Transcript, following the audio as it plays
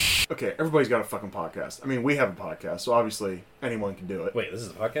Okay, everybody's got a fucking podcast. I mean, we have a podcast, so obviously anyone can do it. Wait, this is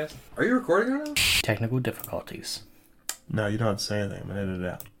a podcast? Are you recording right now? Technical difficulties. No, you don't have to say anything. I'm going to edit it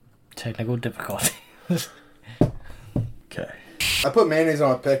out. Technical difficulties. Okay. I put mayonnaise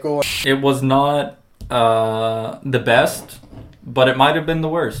on a pickle. It was not the best, but it might have been the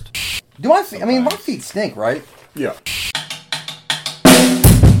worst. Do my feet? I mean, my feet stink, right? Yeah.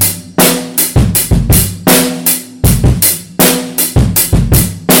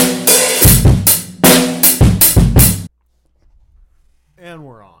 And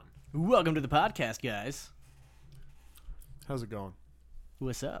we're on. Welcome to the podcast, guys. How's it going?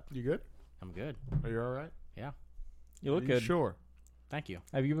 What's up? You good? I'm good. Are you all right? Yeah. You look Are good. you sure? Thank you.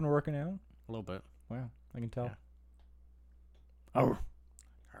 Have you been working out? A little bit. Wow, I can tell. Yeah. Oh.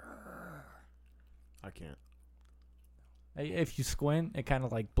 I can't. If you squint, it kind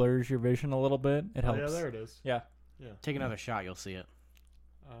of like blurs your vision a little bit. It helps. Oh, yeah, there it is. Yeah. Yeah. Take another shot, you'll see it.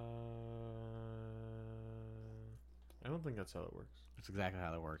 I don't think that's how it works. That's exactly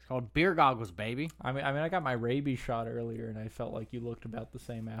how that works. Called beer goggles, baby. I mean, I got my rabies shot earlier, and I felt like you looked about the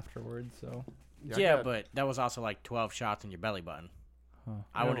same afterwards. So. Yeah, but that was also like 12 shots in your belly button. Huh.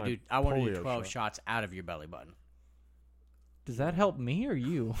 I want to my do. I want to do polio 12 shot. shots out of your belly button. Does that help me or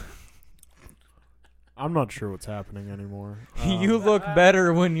you? I'm not sure what's happening anymore. You look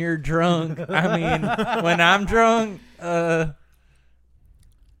better when you're drunk. I mean, when I'm drunk, Yeah.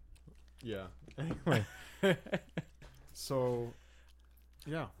 Anyway. So,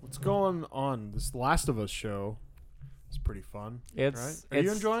 yeah. What's going on? This Last of Us show is pretty fun. it's Right? Are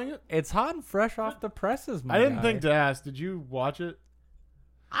you enjoying it? It's hot and fresh off the presses, my I didn't guy. think to ask. Did you watch it?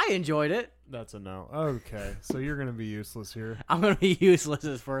 I enjoyed it. That's a no. Okay. So you're going to be useless here. I'm going to be useless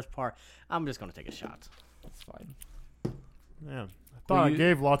this first part. I'm just going to take a shot. That's fine. Man. I thought you- I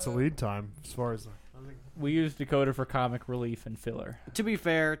gave lots of lead time as far as... We used Dakota for comic relief and filler. To be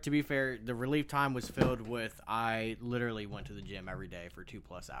fair, the relief time was filled with I literally went to the gym every day for 2+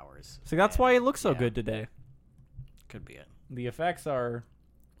 hours. So that's And, why it looks so yeah, good today. Could be it. The effects are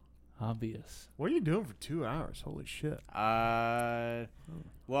obvious. What are you doing for 2 hours? Holy shit. Well,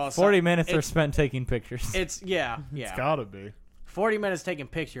 40 minutes are it's- spent taking pictures. It's yeah. It's got to be. 40 minutes taking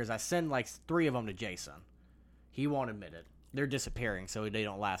pictures. I send like 3 of them to Jason. He won't admit it. They're disappearing, so they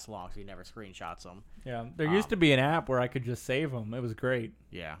don't last long. So he never screenshots them. Yeah, there used to be an app where I could just save them. It was great.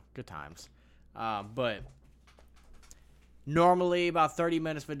 Yeah, good times. But normally about 30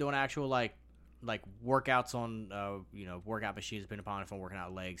 minutes for doing actual like workouts on workout machines, depending upon if I'm working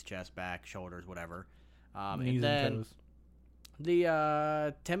out legs, chest, back, shoulders, whatever. Knees And then and toes.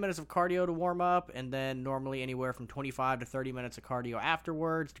 the 10 minutes of cardio to warm up, and then normally anywhere from 25 to 30 minutes of cardio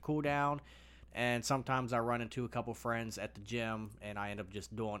afterwards to cool down. And sometimes I run into a couple friends at the gym, and I end up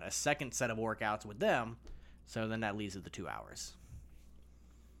just doing a second set of workouts with them. So then that leads to the 2 hours.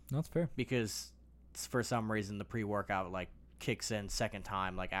 That's fair. Because for some reason the pre-workout like kicks in second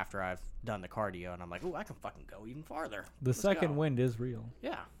time, like after I've done the cardio, and I'm like, oh, I can fucking go even farther. The Let's second go. wind is real.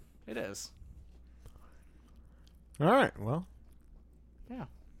 Yeah, it is. All right. Well, Yeah,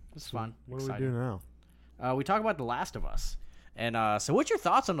 it's fun. what do we Exciting. do now? We talk about The Last of Us. And so what's your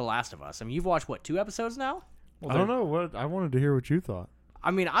thoughts on The Last of Us? I mean, you've watched, what, 2 episodes now? I don't know. What I wanted to hear what you thought.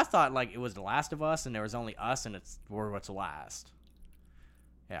 I mean, I thought, like, it was The Last of Us, and there was only us, and we're what's last.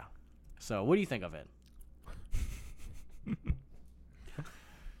 Yeah. So, what do you think of it?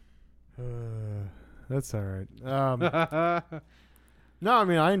 That's all right. No, I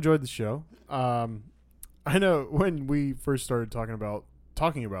mean I enjoyed the show. I know when we first started talking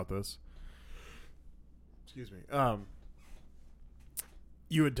about this. Excuse me.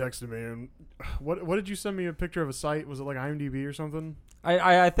 You had texted me, and what did you send me a picture of a site? Was it like IMDb or something?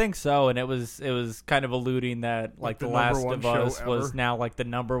 I think so, and it was kind of alluding that like the The number Last one of show Us was ever? now like the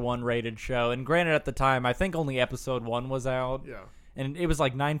 #1 rated show. And granted, at the time, I think only episode 1 was out. Yeah. And it was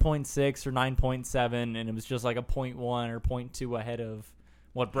like 9.6 or 9.7, and it was just like a 0.1 or 0.2 ahead of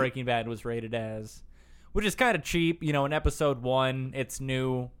what Breaking Bad was rated as, which is kind of cheap. You know, in episode 1, it's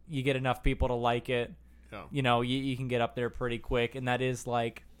new. You get enough people to like it. Yeah. You know, you can get up there pretty quick. And that is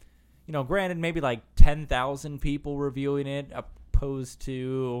like, you know, granted, maybe like 10,000 people reviewing it opposed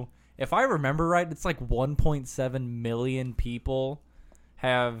to, if I remember right, it's like 1.7 million people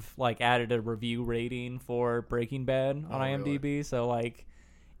have like added a review rating for Breaking Bad on IMDb. Really? So like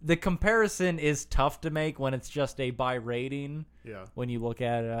the comparison is tough to make when it's just a by rating. Yeah. When you look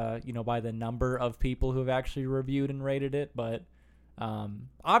at by the number of people who have actually reviewed and rated it, but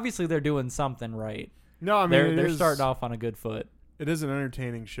obviously they're doing something right. No, I mean They're starting off on a good foot. It is an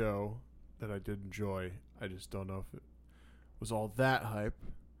entertaining show that I did enjoy. I just don't know if it was all that hype.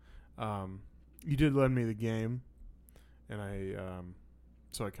 You did lend me the game, and I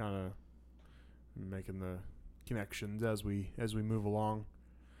so I kind of making the connections as we move along.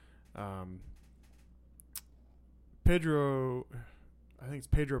 Pedro, I think it's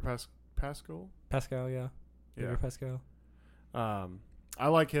Pedro Pascal. Pascal, yeah. Pedro Yeah. Pascal. I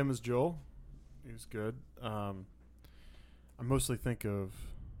like him as Joel. He's good. I mostly think of.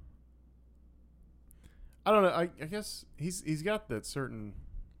 I don't know. I guess he's got that certain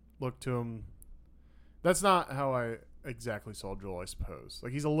look to him. That's not how I exactly saw Joel, I suppose.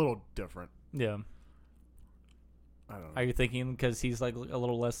 Like, he's a little different. Yeah. I don't know. Are you thinking because he's like a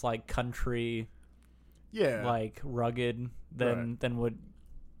little less like country, Yeah. like rugged than what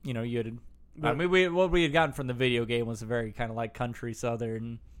you'd. I But- mean, what we had gotten from the video game was a very kind of like country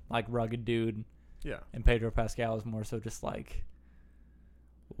southern, like rugged dude, yeah. and Pedro Pascal is more so just like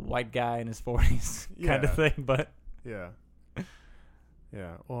white guy in his 40s kind of Yeah. thing. But Yeah.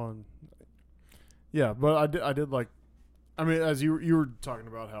 Yeah. Well, yeah, but I did like. I mean, as you were talking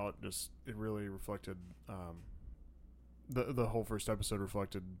about how it really reflected. The whole first episode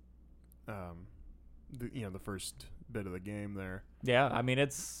reflected. The first bit of the game there. yeah, I mean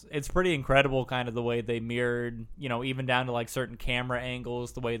it's pretty incredible, kind of the way they mirrored, even down to like certain camera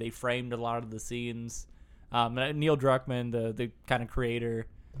angles, the way they framed a lot of the scenes. Neil Druckmann, the kind of creator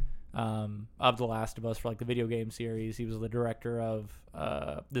of The Last of Us for like the video game series, he was the director of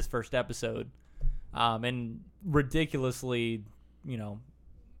this first episode, and ridiculously,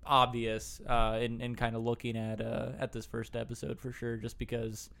 obvious in kind of looking at this first episode for sure, just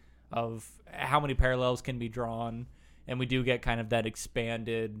because of how many parallels can be drawn, and we do get kind of that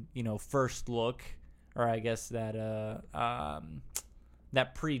expanded, first look, or I guess that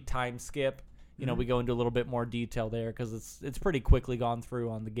that pre-time skip. We go into a little bit more detail there because it's pretty quickly gone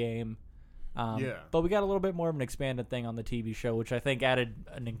through on the game. Yeah. But we got a little bit more of an expanded thing on the TV show, which I think added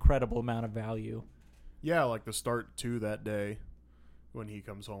an incredible amount of value. Yeah, like the start to that day when he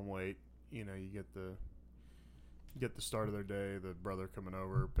comes home late. You get the start of their day, the brother coming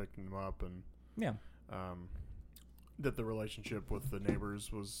over, picking them up, and Yeah. that the relationship with the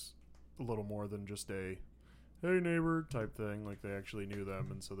neighbors was a little more than just a hey neighbor type thing. Like, they actually knew them,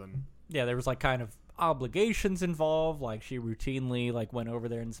 and so then Yeah, there was like kind of obligations involved. Like, she routinely like went over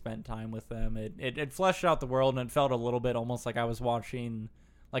there and spent time with them. It fleshed out the world, and it felt a little bit almost like I was watching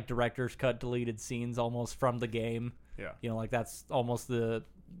like director's cut deleted scenes almost from the game. yeah. Like that's almost the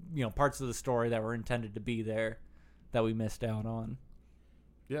parts of the story that were intended to be there that we missed out on.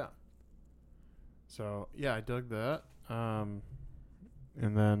 Yeah. So yeah, I dug that. And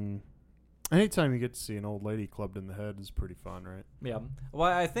then anytime you get to see an old lady clubbed in the head is pretty fun, right? Yeah. Well,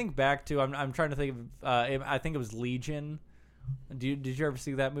 I think back to I'm trying to think of I think it was Legion. Did you ever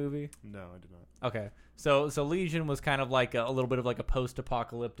see that movie? No, I did not. Okay. So Legion was kind of like a little bit of like a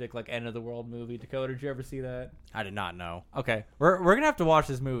post-apocalyptic like end of the world movie. Dakota, did you ever see that? I did not know. Okay. We're going to have to watch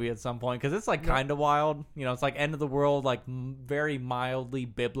this movie at some point cuz it's like kind of wild. It's like end of the world, like very mildly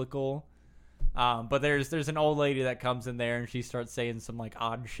biblical. But there's an old lady that comes in there and she starts saying some like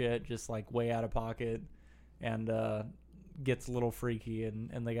odd shit, just like way out of pocket, and gets a little freaky,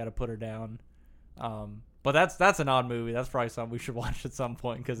 and they got to put her down. But that's an odd movie. That's probably something we should watch at some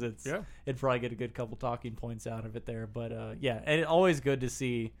point because it'd probably get a good couple talking points out of it there. But yeah, and it's always good to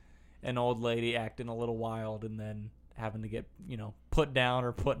see an old lady acting a little wild and then having to get put down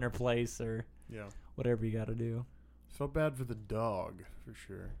or put in her place or whatever you got to do. Felt bad for the dog for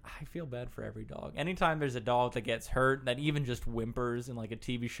sure. I feel bad for every dog. Anytime there's a dog that gets hurt, that even just whimpers in like a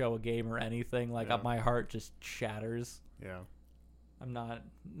TV show, a game, or anything, like my heart just shatters. Yeah. I'm not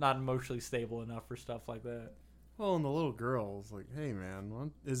emotionally stable enough for stuff like that. Well, and the little girl was like, hey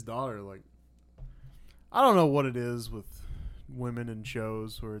man, his daughter, like, I don't know what it is with women in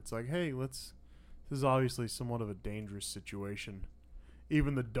shows where it's like, hey, this is obviously somewhat of a dangerous situation.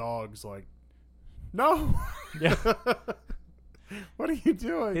 Even the dog's like, no. Yeah. What are you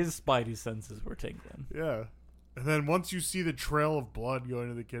doing? His spidey senses were tingling. Yeah. And then once you see the trail of blood going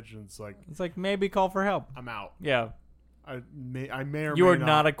to the kitchen, it's like maybe call for help. I'm out. Yeah. I may or You may are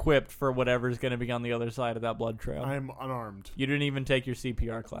not equipped for whatever's going to be on the other side of that blood trail. I am unarmed. You didn't even take your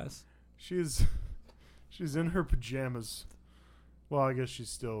CPR class. She's in her pajamas. Well, I guess she's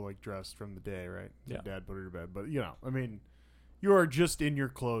still like dressed from the day, right? Yeah. Dad put her to bed, but I mean, you are just in your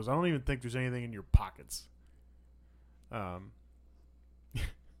clothes. I don't even think there's anything in your pockets. Yeah.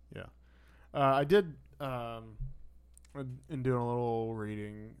 I did. In doing a little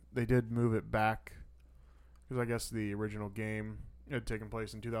reading, they did move it back because I guess the original game had taken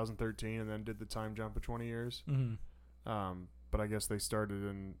place in 2013 and then did the time jump of 20 years. Mm-hmm. But I guess they started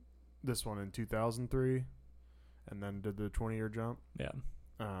in this one in 2003 and then did the 20-year jump. Yeah.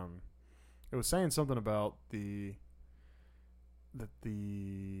 It was saying something about that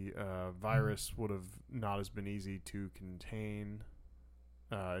the virus would have not as been easy to contain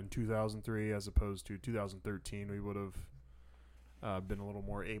in 2003 as opposed to 2013. We would have been a little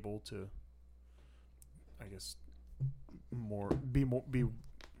more able to, I guess, be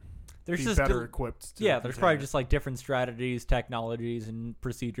There's be just better equipped. To there's contain probably it. just like different strategies, technologies, and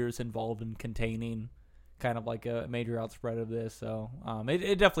procedures involved in containing kind of like a major outspread of this. So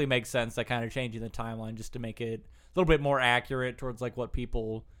it definitely makes sense that kind of changing the timeline just to make it a little bit more accurate towards like what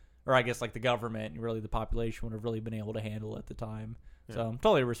people, or I guess like the government and really the population would have really been able to handle at the time. Yeah. So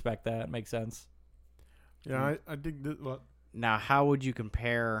totally respect that. Makes sense. Yeah, I dig that. Now, how would you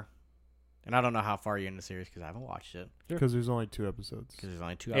compare? And I don't know how far you're in the series because I haven't watched it. Because there's only 2 episodes. Because there's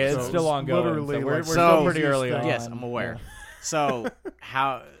only 2 Yeah, episodes. it's So still it's ongoing. literally So we're like still the pretty early easiest on. thing. Yes, I'm aware. So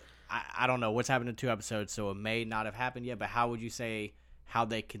how I don't know what's happened in 2 episodes, so it may not have happened yet. But how would you say how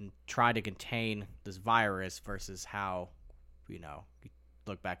they can try to contain this virus versus how, you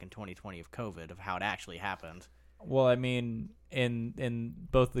look back in 2020 of COVID of how it actually happened? Well, I mean, in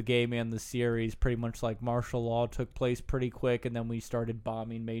both the game and the series, pretty much like martial law took place pretty quick, and then we started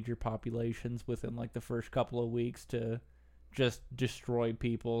bombing major populations within like the first couple of weeks to just destroy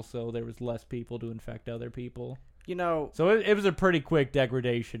people, so there was less people to infect other people. So it was a pretty quick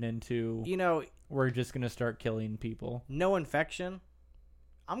degradation into we're just going to start killing people. No infection.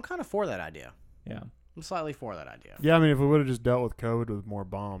 I'm kind of for that idea. Yeah. I'm slightly for that idea. Yeah, I mean, if we would have just dealt with COVID with more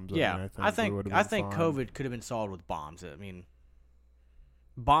bombs, Yeah, I think we would I have think been fine. COVID could have been solved with bombs. I mean,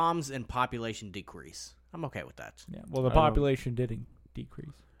 bombs and population decrease. I'm okay with that. Yeah. Well, the I don't- population did decrease.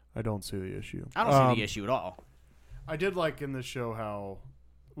 I don't see the issue. I don't see the issue at all. I did like in this show how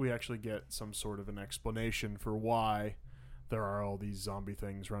we actually get some sort of an explanation for why there are all these zombie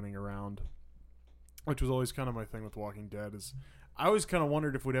things running around, which was always kind of my thing with Walking Dead. Is I always kind of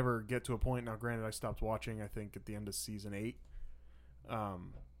wondered if we'd ever get to a point. Now, granted, I stopped watching, I think, at the end of season 8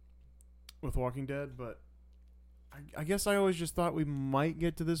 with Walking Dead, but I guess I always just thought we might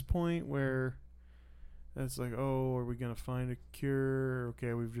get to this point where it's like, oh, are we going to find a cure?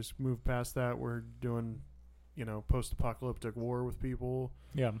 Okay, we've just moved past that. We're doing, post-apocalyptic war with people.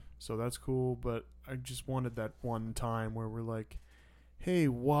 Yeah. So that's cool, but I just wanted that one time where we're like, hey,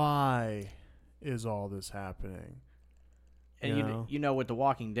 why is all this happening? And with The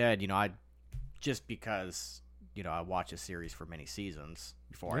Walking Dead, I just because I watched a series for many seasons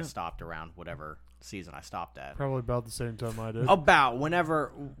before I stopped around whatever season I stopped at. Probably about the same time I did. About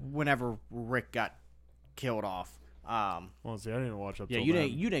whenever Rick got killed off. Well, see, I didn't watch up Yeah, till you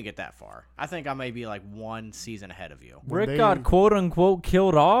then. didn't get that far. I think I may be like 1 season ahead of you. When Rick they- got quote unquote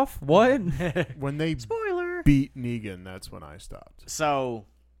killed off? What? When they Spoiler. beat Negan, that's when I stopped. So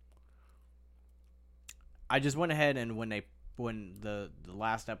I just went ahead and when the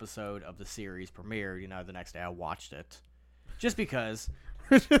last episode of the series premiered, the next day I watched it. Just because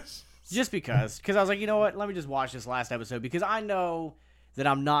because I was like, you know what? Let me just watch this last episode because I know that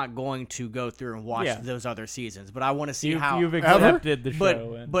I'm not going to go through and watch those other seasons, but I want to see how You've accepted the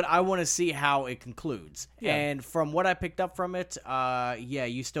show. but I want to see how it concludes. Yeah. And from what I picked up from it,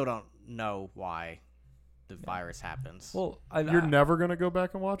 you still don't know why the virus happens. Well, You're never going to go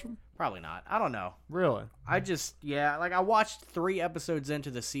back and watch them? Probably not. I don't know. Really? I just I watched 3 episodes into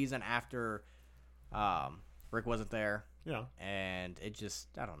the season after Rick wasn't there, Yeah. and it just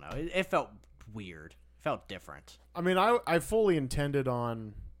I don't know. It felt weird. It felt different. I mean, I fully intended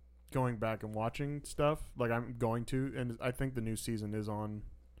on going back and watching stuff. Like, I'm going to, and I think the new season is on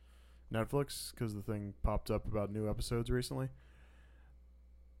Netflix because the thing popped up about new episodes recently.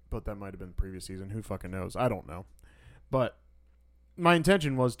 But that might have been the previous season. Who fucking knows? I don't know. But my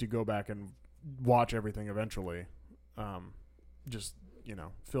intention was to go back and watch everything eventually. Just,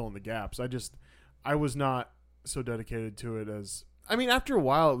 fill in the gaps. I was not so dedicated to it as... I mean, after a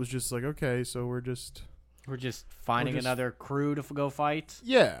while, it was just like, okay, so we're just finding another crew to go fight.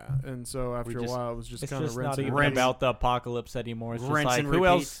 Yeah, and so after a just- while, it was just it's kind of just not rinse even and about the apocalypse anymore. It's just Rinse like, and who repeat.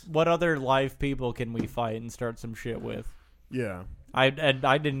 else? What other live people can we fight and start some shit with? Yeah, I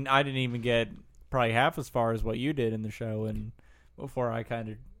didn't even get probably half as far as what you did in the show, and before I kind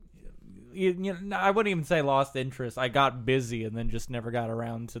of, I wouldn't even say lost interest. I got busy and then just never got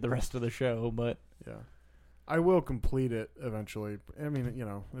around to the rest of the show. But yeah. I will complete it eventually. I mean,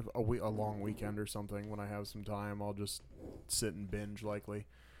 if a long weekend or something, when I have some time, I'll just sit and binge likely.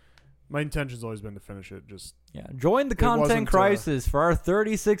 My intention's always been to finish it. Just yeah, join the It Content wasn't, Crisis for our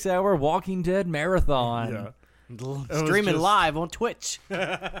 36-hour Walking Dead marathon. yeah, Streaming just- live on Twitch.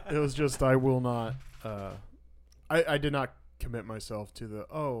 it was just I will not. I did not commit myself to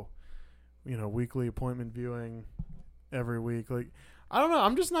the weekly appointment viewing every week. Like, I don't know.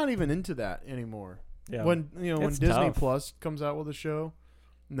 I'm just not even into that anymore. Yeah. When when It's Disney tough. Plus comes out with a show,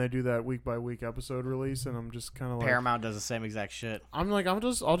 and they do that week by week episode release, and I'm just kind of like, Paramount does the same exact shit.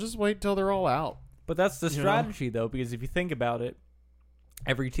 I'll just wait till they're all out. But that's the You know? strategy, though, because if you think about it,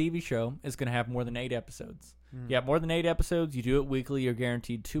 every TV show is going to have more than 8 episodes. You have more than 8 episodes. You do it weekly. You're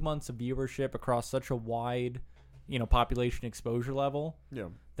guaranteed 2 months of viewership across such a wide, population exposure level Yeah.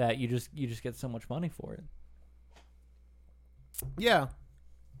 that you just get so much money for it. Yeah.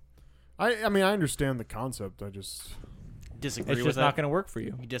 I mean, I understand the concept. I just Disagree It's with just it. not going to work for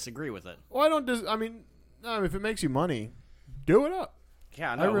you. You disagree with it. well, I don't. If it makes you money, do it up.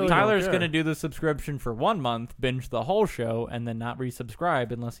 Yeah, I no. really- Tyler's care. going to do the subscription for 1 month, binge the whole show, and then not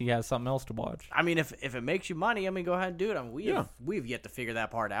resubscribe unless he has something else to watch. I mean, if it makes you money, go ahead and do it. I mean, Yeah. we've yet to figure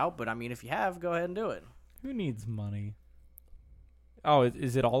that part out, but I mean, if you have, go ahead and do it. Who needs money? Oh,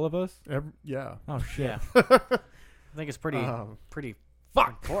 is it all of us? Yeah. Oh, shit. I think it's pretty Um,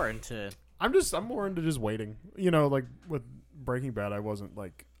 important to. I'm more into just waiting. Like with Breaking Bad, I wasn't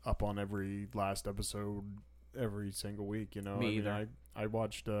like up on every last episode every single week. Me either. I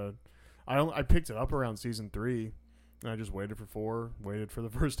watched. I picked it up around season 3, and I just waited for 4. Waited for the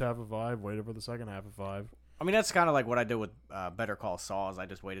first half of 5. Waited for the second half of 5. I mean, that's kind of like what I did with Better Call Saul. Is I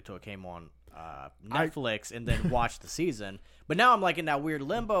just waited till it came on Netflix and then watched the season. But now I'm like in that weird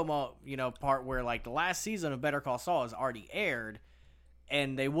limbo, part where like the last season of Better Call Saul has already aired,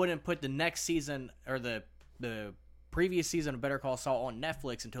 and they wouldn't put the next season or the previous season of Better Call Saul on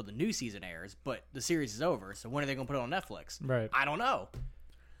Netflix until the new season airs. But the series is over, so when are they gonna put it on Netflix? Right. I don't know.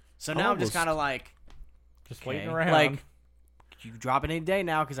 So now I'm just kind of like, Just okay, waiting around. like, you drop it any day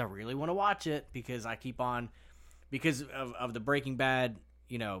now because I really want to watch it because I keep on because of the Breaking Bad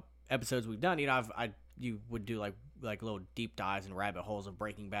episodes we've done. You would do like little deep dives and rabbit holes of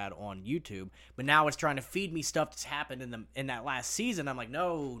Breaking Bad on YouTube, but now it's trying to feed me stuff that's happened in that last season. I'm like,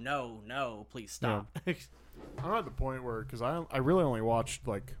 no, please stop. I'm at the point where because I really only watched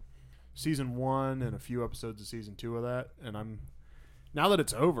like season 1 and a few episodes of season 2 of that, and now that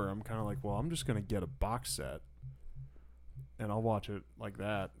it's over, I'm kind of like, well, I'm just gonna get a box set. And I'll watch it like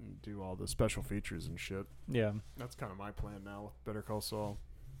that and do all the special features and shit. Yeah. That's kind of my plan now with Better Call Saul.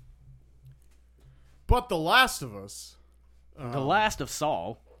 But The Last of Us. The Last of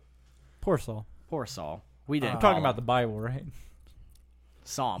Saul, Poor Saul. poor Saul. We didn't I'm call talking him about the Bible, right?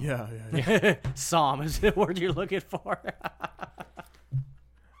 Psalm. Yeah. Psalm is the word you're looking for.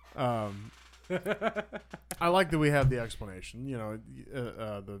 I like that we have the explanation.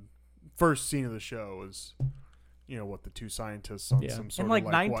 The first scene of the show is, what the 2 scientists on Yeah. some sort In like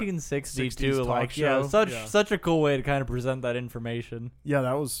of 1962, 60s like talk yeah, show. such a cool way to kind of present that information. Yeah,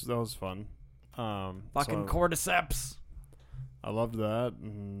 that was fun. Fucking so cordyceps. I loved that.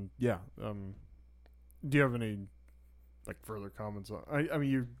 And yeah. Do you have any like further comments on? I mean,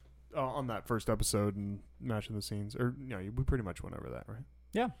 you on that first episode and matching the scenes, or we pretty much went over that, right?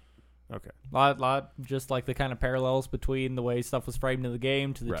 Yeah. Okay. Lot, just like the kind of parallels between the way stuff was framed in the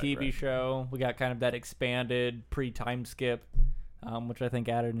game to the Right, TV right. show. We got kind of that expanded pre-time skip, which I think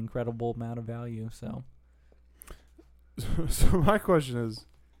added an incredible amount of value. So So my question is,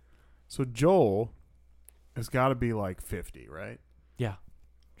 so Joel has got to be like 50, right? yeah,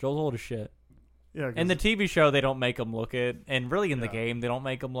 Joel's old as shit. Yeah. In the TV show, they don't make him look it, and really in the Yeah. game, they don't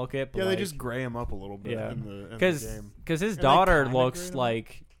make him look it. But yeah, they like, just gray him up a little bit Yeah. in the game. because his And they daughter kinda looks grade him?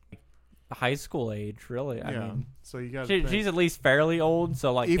 like high school age. Really, Yeah. I mean, So you got. she's at least fairly old.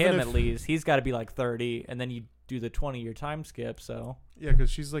 So like Even him if- at least, he's got to be like 30, and then you do the 20-year time skip. So Yeah, because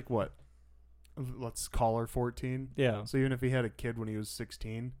she's like what? Let's call her 14. yeah, So even if he had a kid when he was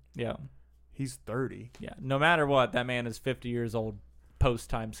 16, yeah, he's 30. yeah. No matter what, that man is 50 years old post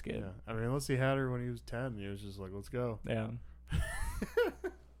time skip. Yeah. I mean, unless he had her when he was 10, he was just like, let's go. Yeah.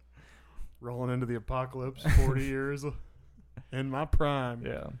 Rolling into the apocalypse, 40 years in my prime.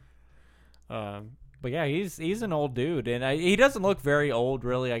 Yeah. Um, But yeah, he's an old dude, and he doesn't look very old,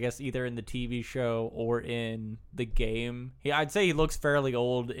 really. I guess either in the TV show or in the game. I'd say he looks fairly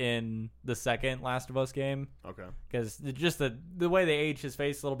old in the second Last of Us game okay. because just the way they age his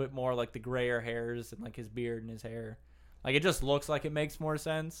face a little bit more, like the grayer hairs and like his beard and his hair, like it just looks like it makes more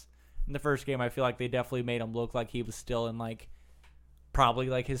sense. In the first game, I feel like they definitely made him look like he was still in like probably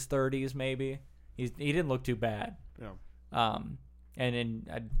like his 30s, maybe. He didn't look too bad. Yeah. And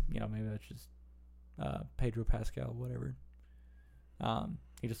then maybe that's just Pedro Pascal, whatever.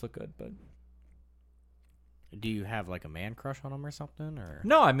 He just looked good, but Do you have like a man crush on him or something? Or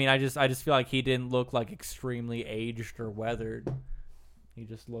no, I mean I just feel like he didn't look like extremely aged or weathered. He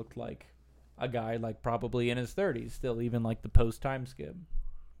just looked like a guy like probably in his 30s, still even like the post time skip.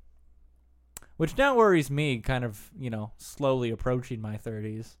 Which now worries me, kind of, slowly approaching my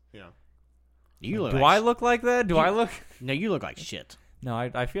 30s. Yeah. You look Do like I look like that? Do I look? No, you look like shit. No,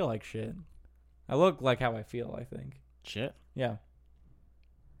 I feel like shit. I look like how I feel, I think. Shit. Yeah.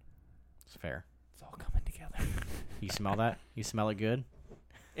 It's fair. It's all coming together. You smell that? You smell it good?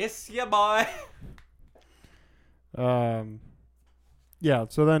 It's your boy. Yeah.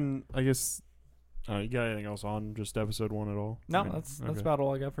 So then I guess you got anything else on just episode 1 at all? No, I mean, that's okay. about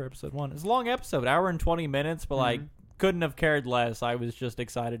all I got for episode 1. It's a long episode, hour and 20 minutes, but like couldn't have cared less. I was just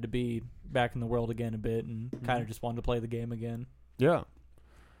excited to be back in the world again a bit and kind of just wanted to play the game again. Yeah.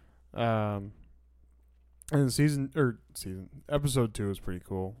 And episode 2 is pretty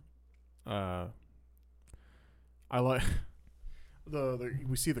cool. I like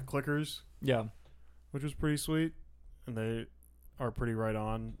we see the clickers, Yeah. which was pretty sweet, and they are pretty right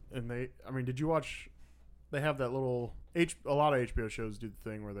on. And did you watch? They have that little a lot of HBO shows do the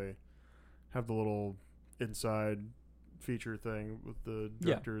thing where they have the little inside feature thing with the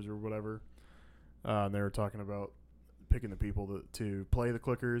directors or whatever. And they were talking about picking the people to play the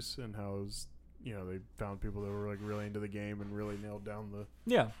clickers and how it was, they found people that were like really into the game and really nailed down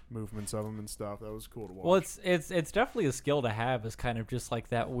the movements of them and stuff. That was cool to watch. Well, it's definitely a skill to have, is kind of just like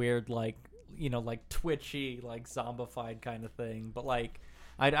that weird, like, like twitchy, like zombified kind of thing. But like,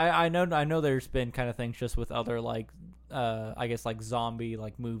 I know there's been kind of things just with other like, I guess like zombie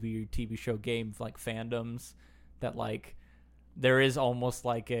like movie or TV show game like fandoms that like there is almost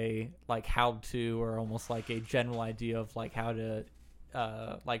like a like how to, or almost like a general idea of like how to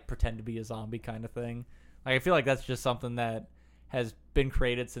like pretend to be a zombie kind of thing. Like I feel like that's just something that has been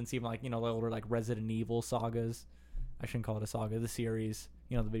created since even like the older like Resident Evil sagas. I shouldn't call it a saga, the series,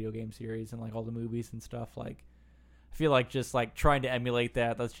 the video game series and like all the movies and stuff. Like I feel like just like trying to emulate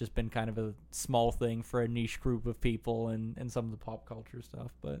that's just been kind of a small thing for a niche group of people and some of the pop culture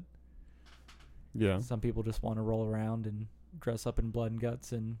stuff. But yeah, some people just want to roll around and dress up in blood and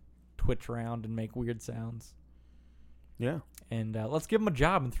guts and twitch around and make weird sounds. Yeah. And let's give them a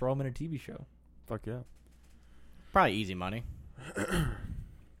job and throw them in a TV show. Fuck yeah. Probably easy money.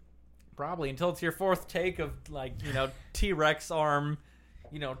 Probably until it's your fourth take of like, T-Rex arm,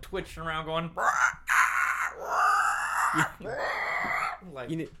 twitching around going. Like,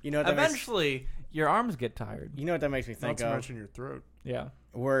 you know what that eventually your arms get tired. You know what that makes me Not think to of? mention your throat. Yeah.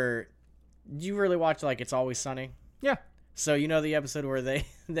 Where do you really watch like It's Always Sunny? Yeah. So the episode where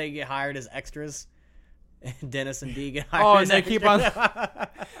they get hired as extras? Dennis and Dee get hired. Oh, as and they keep on. extras?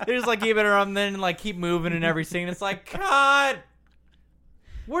 They just like keep it around, then like keep moving in every scene. It's like, cut.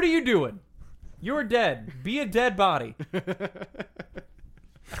 What are you doing? You're dead. Be a dead body.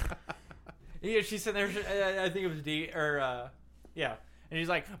 Yeah, she's sitting there. I think it was Dee yeah. And he's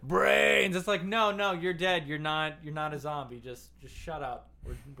like, brains. It's like, no, you're dead. You're not a zombie. Just shut up.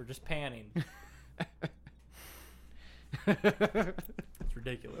 We're just panning. It's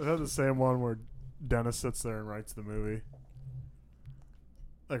ridiculous. Is that the same one where Dennis sits there and writes the movie?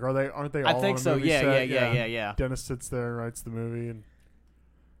 Like, aren't they all I think on a so. movie Yeah, set? yeah. Dennis sits there and writes the movie, and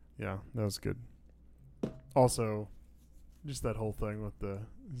yeah, that was good. Also, just that whole thing with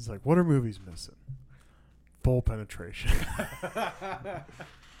he's like, what are movies missing? Full penetration.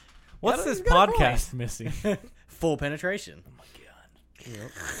 What's this podcast missing? Full penetration. Oh my god.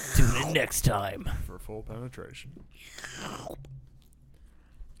 Yep. Tune in next time For full penetration.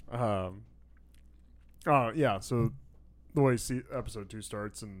 Yeah, so the way episode 2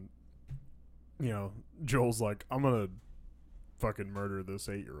 starts, and Joel's like, I'm gonna fucking murder this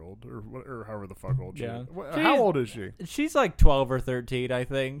 8-year-old or however the fuck old she Yeah. is. How old is she? She's like 12 or 13, I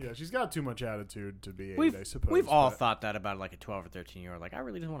think. Yeah, she's got too much attitude to be 8, We've I suppose. we've all but- thought that about like a 12 or 13-year-old. Like, I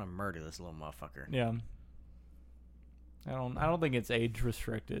really just want to murder this little motherfucker. Yeah. I don't think it's age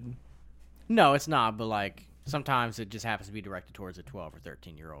restricted. No, it's not. But like, sometimes it just happens to be directed towards a 12 or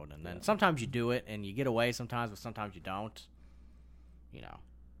 13-year-old, and then sometimes you do it and you get away. Sometimes, but sometimes you don't.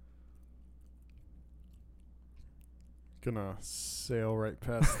 Gonna sail right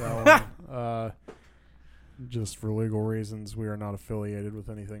past that one. Just for legal reasons, we are not affiliated with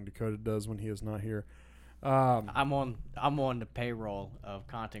anything Dakota does when he is not here. I'm on the payroll of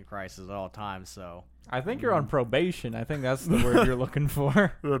Content Crisis at all times. So I think you're on probation. I think that's the word you're looking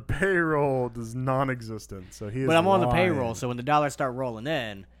for. The payroll is non-existent, so he is but I'm on the lying. payroll. So when the dollars start rolling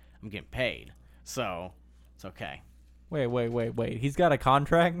in, I'm getting paid. So it's okay. Wait. He's got a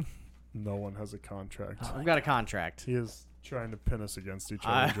contract? No one has a contract. I've got a contract. He is trying to pin us against each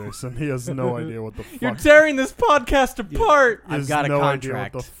other, Jason. He has no idea what the fuck. You're tearing this podcast apart. He has I've got a no contract. idea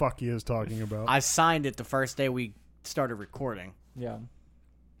what the fuck he is talking about. I signed it the first day we started recording. Yeah.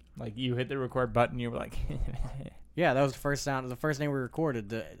 Like you hit the record button, you were like, Yeah, that was the first sound. The first thing we recorded,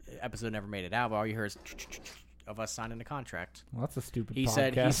 the episode never made it out, but all you heard is of us signing the contract. Well, that's a stupid He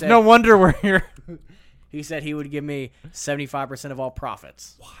podcast. said- no wonder we're here. He said he would give me 75% of all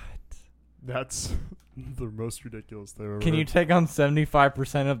profits. That's the most ridiculous thing I've ever Can you heard. take on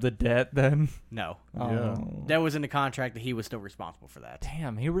 75% of the debt then? No. Yeah. Oh. That was in the contract that he was still responsible for that.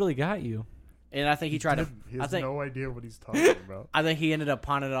 Damn, he really got you. And I think he tried to. He I has think. no idea what he's talking about. I think he ended up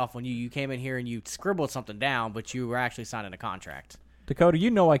pawning it off on you. You came in here and you scribbled something down, but you were actually signing a contract. Dakota,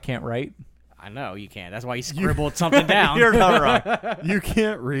 you know I can't write. I know you can. That's why you scribbled something down. You're not wrong. You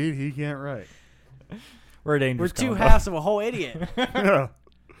can't read. He can't write. We're a We're dangerous two combo. halves of a whole idiot. Yeah.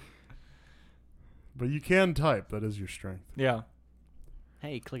 But you can type. That is your strength. Yeah.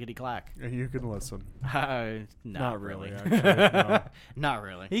 Hey, clickety clack. And you can listen. Not really. Actually, no. Not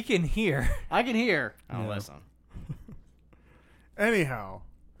really. He can hear. I can hear. Oh, Yeah. listen. Anyhow,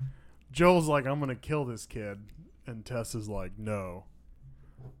 Joel's like, I'm going to kill this kid. And Tess is like, no.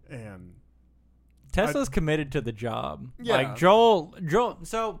 And Tesla's committed to the job. Yeah. Like Joel.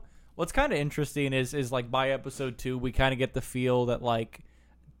 So what's kind of interesting is like by episode 2, we kind of get the feel that like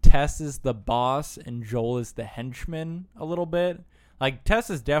Tess is the boss and Joel is the henchman a little bit. Like Tess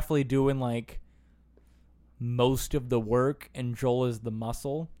is definitely doing like most of the work and Joel is the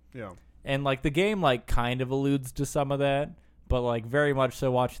muscle. yeah. And like the game like kind of alludes to some of that, but like very much so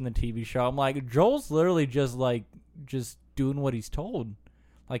watching the TV show, I'm like Joel's literally just doing what he's told.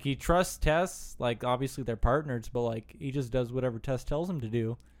 Like he trusts Tess, like obviously they're partners, but like he just does whatever Tess tells him to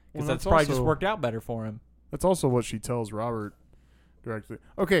do because Well, that's that's probably just also- worked out better for him. That's also what she tells Robert directly.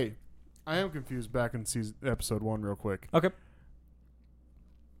 Okay. I am confused back in episode 1 real quick. Okay.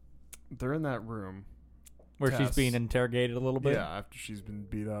 They're in that room. Where she's Tess. being interrogated a little bit. Yeah, after she's been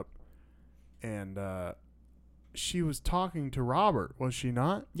beat up. And she was talking to Robert, was she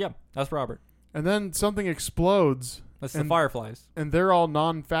not? Yeah, that's Robert. And then something explodes, That's the And- Fireflies. and they're all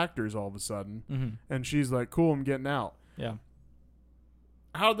non-factors all of a sudden. Mm-hmm. And she's like, cool, I'm getting out. Yeah.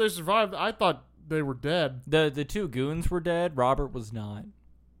 How did they survive? I thought they were dead. The two goons were dead. Robert was not.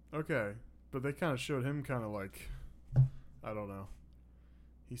 Okay. But they kind of showed him kind of like, I don't know.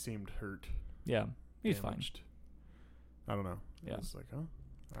 He seemed hurt. Yeah, he's fine. damaged. I don't know. Yeah. It's like, huh?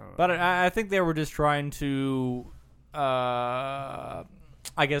 I don't know. But I think they were just trying to, I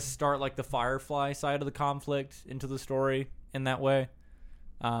guess, start like the Firefly side of the conflict into the story in that way.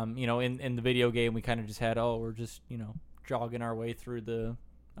 In the video game, we kind of just had, we're just, jogging our way through the,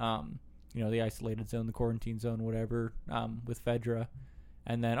 the isolated zone, the quarantine zone, whatever, with Fedra.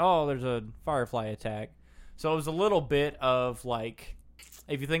 And then, there's a Firefly attack. So it was a little bit of like,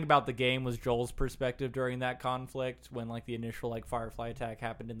 if you think about the game was Joel's perspective during that conflict when like the initial like Firefly attack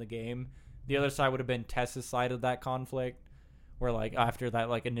happened in the game, the other side would have been Tessa's side of that conflict where like after that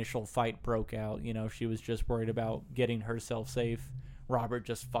like initial fight broke out, she was just worried about getting herself safe. Robert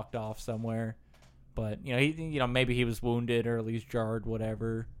just fucked off somewhere, but he maybe he was wounded or at least jarred,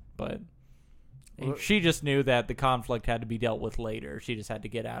 whatever, but Well, she just knew that the conflict had to be dealt with later. She just had to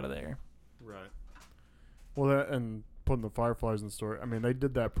get out of there. Right. Well, that and putting the Fireflies in the story. I mean, they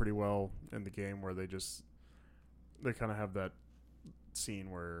did that pretty well in the game where they kind of have that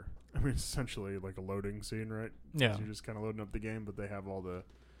scene where, I mean, essentially like a loading scene, right? Yeah. You're just kind of loading up the game, but they have all the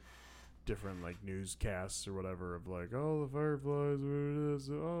different like newscasts or whatever of like, the Fireflies, what it is,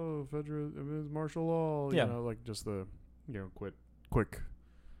 Fedra, it's martial law. Yeah. Like just the, quick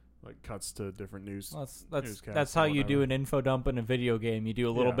like cuts to different news. Well, newscasts that's or how you do whatever. an info dump in a video game. You do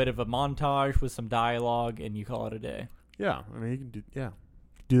a little Yeah. bit of a montage with some dialogue, and you call it a day. Yeah. I mean, you can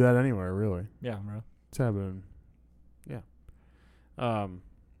do that anywhere, really. Yeah, bro. It's happening. Yeah.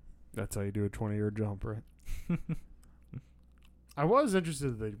 That's how you do a 20-year jump, right? I was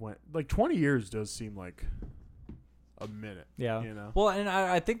interested that they went like 20 years does seem like a minute. Yeah. You know? Well, and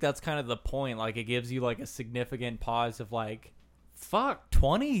I think that's kind of the point. Like, it gives you like a significant pause of like, fuck,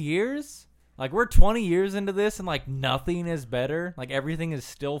 20 years? Like, we're 20 years into this, and like nothing is better. Like, everything is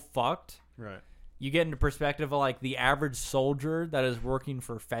still fucked. Right. You get into perspective of like the average soldier that is working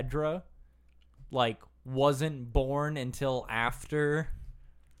for Fedra, like wasn't born until after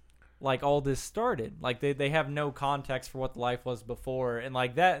like all this started. Like they have no context for what the life was before, and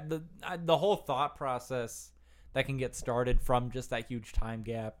like that the whole thought process that can get started from just that huge time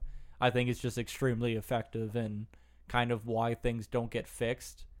gap, I think is just extremely effective and kind of why things don't get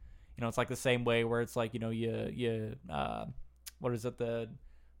fixed. It's like the same way where it's like, you what is it,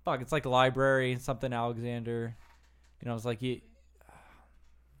 it's like the library, something Alexander. It's like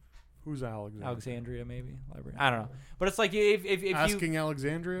Who's Alexandria? Alexandria, maybe library. I don't know, but it's like if Asking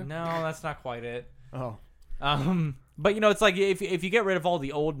Alexandria? no, that's not quite it. Oh. But it's like if you get rid of all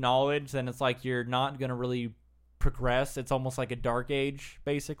the old knowledge, then it's like you're not gonna really progress. It's almost like a dark age,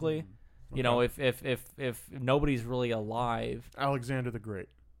 basically. You know, if nobody's really alive, Alexander the Great.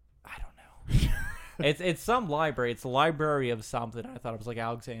 I don't know. It's some library. It's a library of something. I thought it was like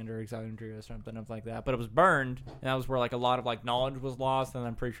Alexandria or something like that. But it was burned, and that was where like a lot of like knowledge was lost. And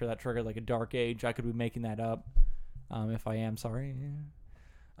I'm pretty sure that triggered like a dark age. I could be making that up. If I am, sorry.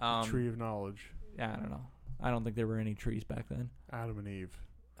 Tree of Knowledge. Yeah, I don't know. I don't think there were any trees back then. Adam and Eve.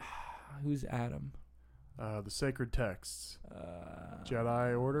 Who's Adam? The sacred texts.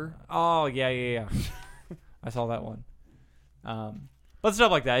 Jedi Order. Oh yeah. I saw that one. But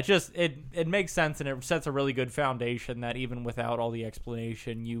stuff like that, it just it makes sense, and it sets a really good foundation that even without all the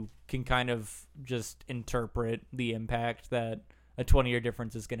explanation, you can kind of just interpret the impact that a 20-year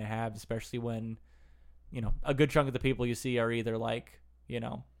difference is going to have, especially when, you know, a good chunk of the people you see are either like, you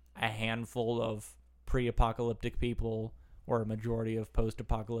know, a handful of pre-apocalyptic people or a majority of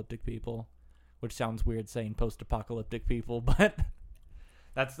post-apocalyptic people, which sounds weird saying post-apocalyptic people, but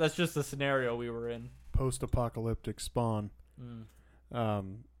that's just the scenario we were in. Post-apocalyptic spawn.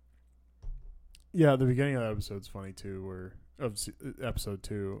 Yeah, the beginning of the episode's funny too, where episode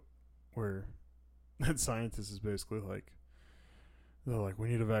 2, where that scientist is basically like, they're like, we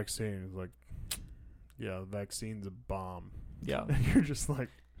need a vaccine. It's like, yeah, the vaccine's a bomb. Yeah. And you're just like,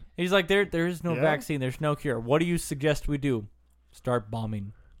 he's like, there is no Yeah? vaccine, there's no cure. What do you suggest we do? Start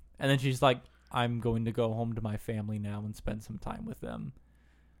bombing. And then she's like, I'm going to go home to my family now and spend some time with them.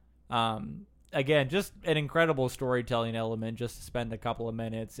 Again, just an incredible storytelling element, just to spend a couple of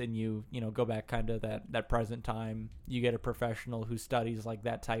minutes and you know, go back kind of that present time. You get a professional who studies like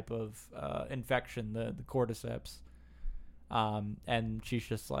that type of infection, the cordyceps. And she's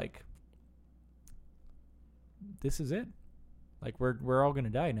just like, this is it. Like, we're all going to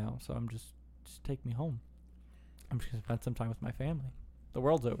die now, so just take me home. I'm just going to spend some time with my family. The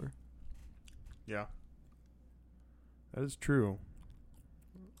world's over. yeah, that is true.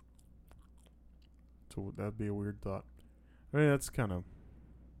 So that'd be a weird thought. I mean, that's kind of.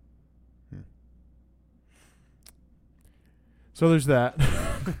 So there's that.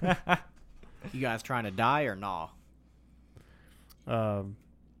 You guys trying to die or nah? I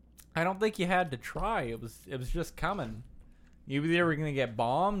don't think you had to try. It was just coming. You either were going to get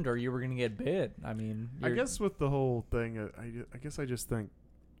bombed or you were going to get bit. I mean, I guess with the whole thing, I guess I just think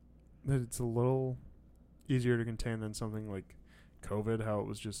that it's a little easier to contain than something like COVID, how it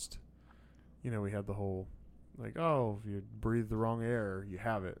was just, you know, we had the whole, like, oh, if you breathe the wrong air, you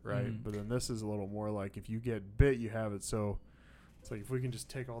have it, right? Mhm. But then this is a little more like, if you get bit, you have it. So it's like, if we can just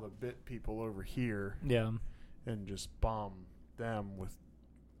take all the bit people over here Yeah. and just bomb them with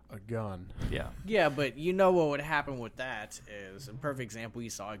a gun. Yeah. Yeah, but you know what would happen with that is a perfect example.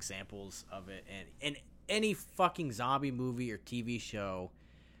 You saw examples of it in any fucking zombie movie or TV show.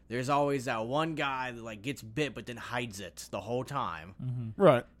 There's always that one guy that like gets bit but then hides it the whole time. Mm-hmm.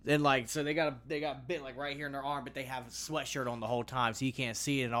 Right. Then like so they got bit like right here in their arm, but they have a sweatshirt on the whole time, so you can't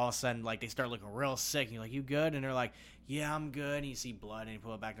see it. And all of a sudden, like they start looking real sick. And you're like, "You good?" And they're like, "Yeah, I'm good." And you see blood, and you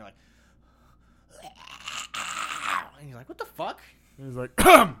pull it back. And they're like, and you're like, "What the fuck?" And he's like,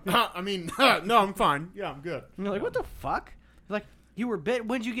 I mean, no, I'm fine. Yeah, I'm good. And you're like, "What the fuck?" You're like, "You were bit.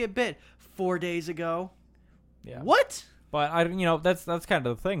 When'd you get bit? 4 days ago." Yeah. What? But you know, that's kind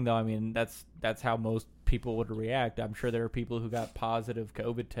of the thing, though. I mean, that's how most people would react. I'm sure there are people who got positive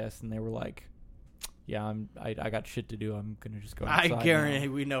COVID tests and they were like, "Yeah, I got shit to do. I'm gonna just go outside." I guarantee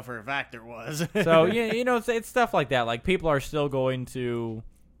we know for a fact there was. So yeah, you know, it's stuff like that. Like people are still going to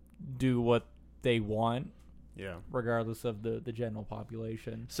do what they want, Yeah. regardless of the general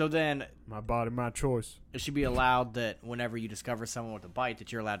population. So then My body, my choice. it should be allowed that whenever you discover someone with a bite,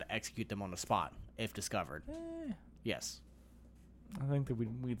 that you're allowed to execute them on the spot if discovered. Yes, I think that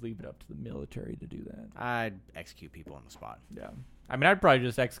we'd leave it up to the military to do that. I'd execute people on the spot. Yeah. I mean, I'd probably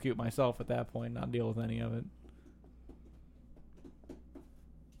just execute myself at that point, not deal with any of it.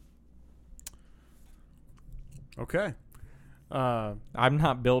 Okay. I'm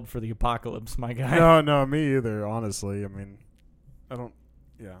not built for the apocalypse, my guy. No, me either, honestly. I mean, I don't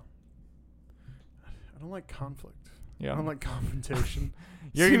like conflict. Yeah. I don't like confrontation.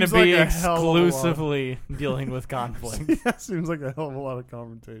 You're going to Seems be like a hell of a lot. exclusively dealing with conflict. Yeah, seems like a hell of a lot of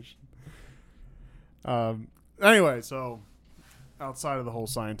confrontation. Anyway, so outside of the whole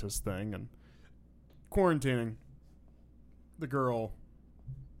scientist thing and quarantining, the girl,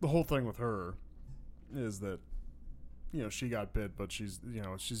 the whole thing with her is that, you know, she got bit, but she's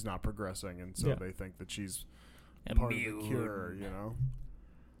not progressing, and so Yeah. they think that she's part of the Immune. cure, you know.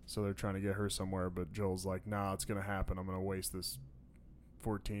 So they're trying to get her somewhere, but Joel's like, "Nah, it's gonna happen. I'm gonna waste this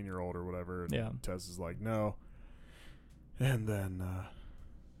 14-year-old or whatever." And Yeah. Tess is like, "No." And then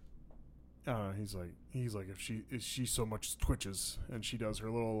he's like, if she so much twitches and she does her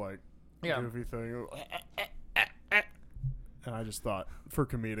little like goofy thing. And I just thought, for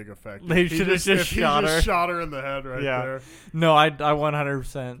comedic effect, They he should've just if he shot her. shot her in the head right Yeah. there. No, I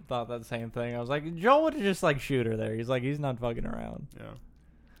 100% thought that same thing. I was like, Joel would just like shoot her there. He's like, he's not fucking around. Yeah.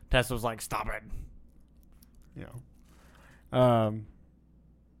 Tess was like, stop it. Yeah.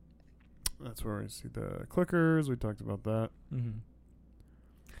 That's where we see the clickers. We talked about that.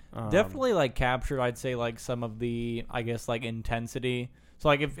 Definitely like captured, I'd say, like some of the, I guess, like intensity. So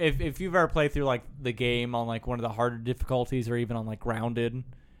like if you've ever played through like the game on like one of the harder difficulties or even on like grounded,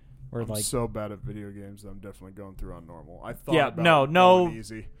 or I'm like so bad at video games that I'm definitely going through on normal. I thought Yeah, about no. going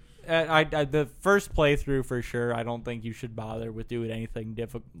easy. I the first playthrough for sure, I don't think you should bother with doing anything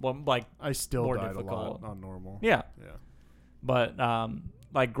difficult. Like I still more died a difficult. lot on normal. yeah, Yeah. but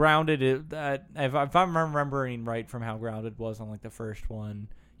like grounded, if I'm remembering right from how grounded was on like the first one,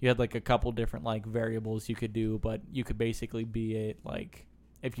 you had like a couple different like variables you could do, but you could basically be it like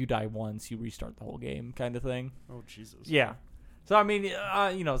if you die once, you restart the whole game kind of thing. Oh Jesus. Yeah. So I mean,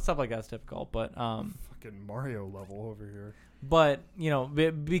 stuff like that's difficult, but Fucking Mario level over here. But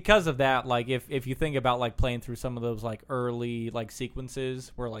because of that, like if you think about like playing through some of those like early like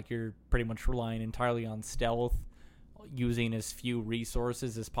sequences where like you're pretty much relying entirely on stealth, using as few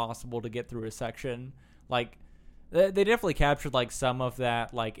resources as possible to get through a section, like they definitely captured like some of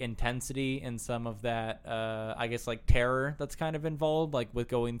that like intensity and some of that I guess like terror that's kind of involved, like with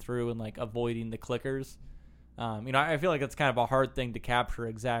going through and like avoiding the clickers. I feel like it's kind of a hard thing to capture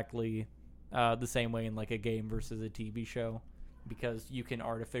exactly the same way in like a game versus a TV show, because you can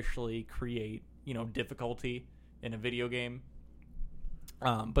artificially create, difficulty in a video game.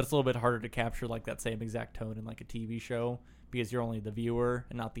 But it's a little bit harder to capture like that same exact tone in like a TV show because you're only the viewer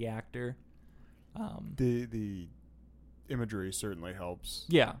and not the actor. The imagery certainly helps.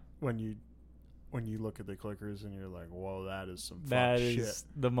 Yeah. When you look at the clickers and you're like, whoa, that is some That fucked is shit.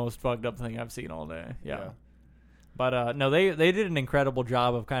 the most fucked up thing I've seen all day. Yeah. Yeah. But no, they did an incredible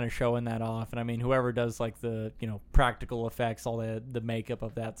job of kind of showing that off. And I mean, whoever does like the, practical effects, all the makeup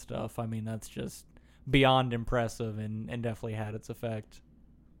of that stuff, I mean, that's just beyond impressive and definitely had its effect.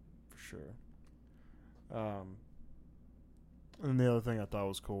 For sure. And the other thing I thought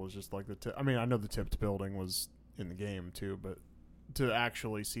was cool was just like I mean, I know the tipped building was in the game too, but to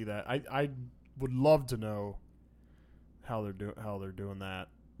actually see that, I would love to know how they're doing that.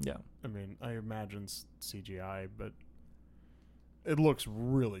 Yeah. I mean, I imagine CGI, but it looks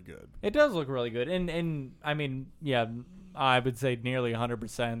really good. It does look really good. And I mean, yeah, I would say nearly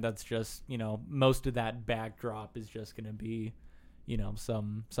 100%. That's just, most of that backdrop is just going to be,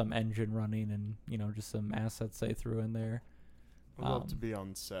 some engine running and, just some assets they threw in there. I'd love to be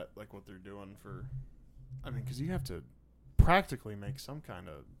on set, like what they're doing because you have to practically make some kind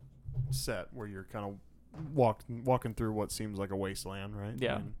of set where you're kind of walking through what seems like a wasteland, right?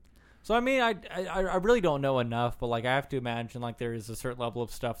 Yeah. I mean, So I mean, I really don't know enough, but like I have to imagine like there is a certain level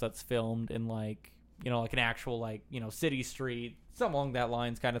of stuff that's filmed in like like an actual like city street, something along that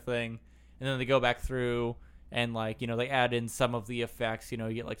lines kind of thing, and then they go back through and like they add in some of the effects, you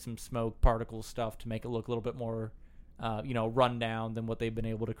get like some smoke particle stuff to make it look a little bit more run down than what they've been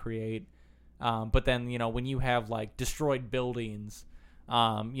able to create. But then when you have like destroyed buildings,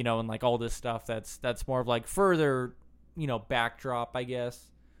 and like all this stuff that's more of like further backdrop, I guess.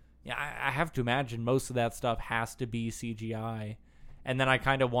 Yeah, I have to imagine most of that stuff has to be CGI. And then I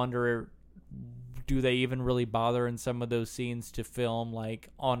kind of wonder, do they even really bother in some of those scenes to film like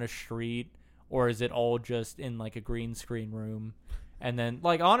on a street, or is it all just in like a green screen room? And then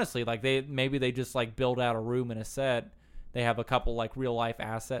like honestly, like they just like build out a room in a set. They have a couple like real life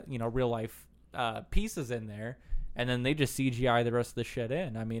real life pieces in there, and then they just CGI the rest of the shit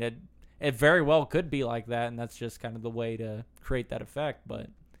in. I mean, it very well could be like that, and that's just kind of the way to create that effect, but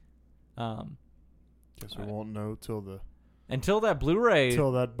guess we won't know until that Blu-ray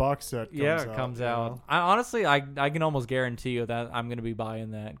that box set comes out. I honestly I can almost guarantee you that I'm gonna be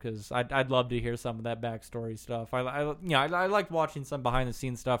buying that, because I'd love to hear some of that backstory stuff. I like watching some behind the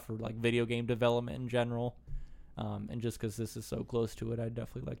scenes stuff for like video game development in general, and just because this is so close to it, I'd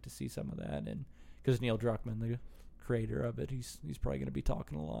definitely like to see some of that. And because Neil Druckmann, the creator of it, he's probably gonna be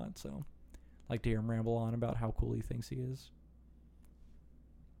talking a lot, so I'd like to hear him ramble on about how cool he thinks he is.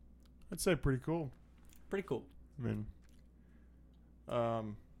 I'd say pretty cool. Pretty cool. I mean,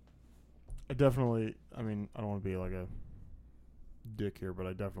 I definitely, I don't want to be like a dick here, but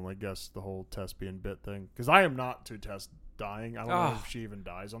I definitely guess the whole Tess being bit thing, because I am not to Tess dying. I don't know if she even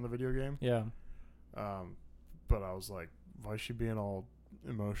dies on the video game. Yeah. But I was like, why is she being all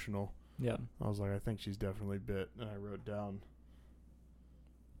emotional? Yeah. I was like, I think she's definitely bit, and I wrote down.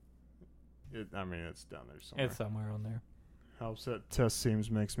 It's down there somewhere. It's somewhere on there. how Tess Seams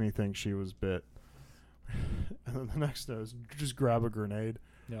makes me think she was bit. And then the next note is just grab a grenade.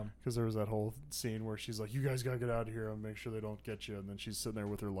 Yeah. Because there was that whole scene where she's like, you guys got to get out of here and make sure they don't get you. And then she's sitting there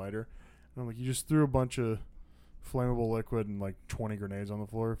with her lighter. And I'm like, you just threw a bunch of flammable liquid and like 20 grenades on the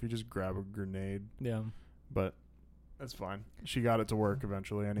floor. If you just grab a grenade. Yeah. But that's fine. She got it to work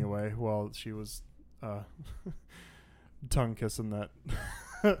eventually anyway while she was tongue kissing that.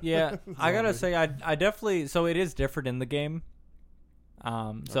 Yeah. I got to zombie. say, I definitely, so it is different in the game.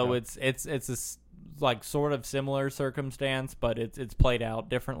 So Okay. it's a like sort of similar circumstance, but it's played out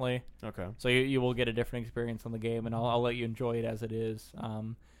differently. Okay. So you will get a different experience on the game, and I'll let you enjoy it as it is.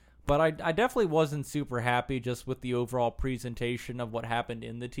 But I definitely wasn't super happy just with the overall presentation of what happened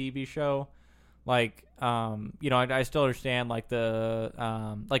in the TV show. Like, I still understand like the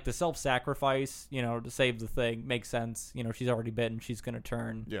self-sacrifice, to save the thing makes sense. She's already bitten, she's gonna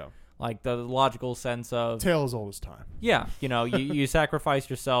turn. Yeah. Like the logical sense of Tale as old as time. yeah, you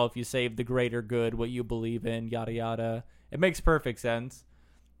sacrifice yourself, you save the greater good, what you believe in, yada yada. It makes perfect sense.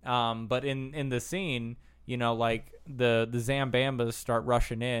 But in the scene, like the Zambambas start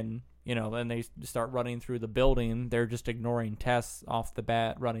rushing in, and they start running through the building. They're just ignoring Tess off the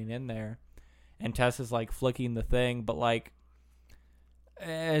bat, running in there, and Tess is like flicking the thing. But like,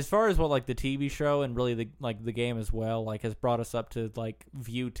 as far as what like the TV show and really the game as well, like has brought us up to like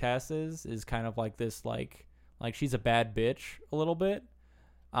view Tess is kind of like this like she's a bad bitch a little bit.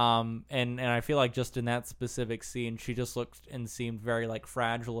 And I feel like just in that specific scene, she just looked and seemed very like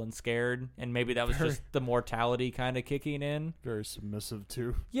fragile and scared, and maybe that was just the mortality kind of kicking in. Very submissive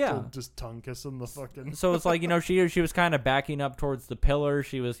too. Yeah. To just tongue kissing the fucking. So it's like, she was kind of backing up towards the pillar.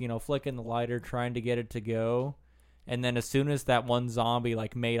 She was, flicking the lighter, trying to get it to go. And then as soon as that one zombie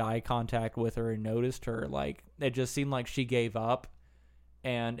like made eye contact with her and noticed her, like it just seemed like she gave up.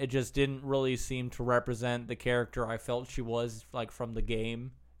 And it just didn't really seem to represent the character I felt she was like from the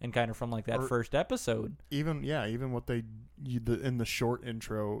game and kind of from like that first episode. Even what in the short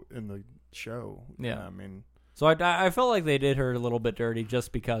intro in the show. Yeah. I mean, so I felt like they did her a little bit dirty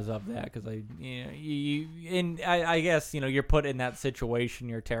just because of that. Because I guess you're put in that situation,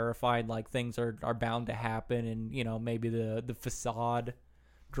 you're terrified, like things are bound to happen, and maybe the facade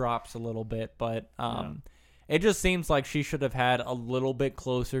drops a little bit, but it just seems like she should have had a little bit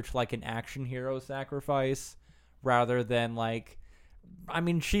closer to like an action hero sacrifice rather than like, I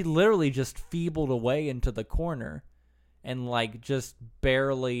mean, she literally just feebled away into the corner and like just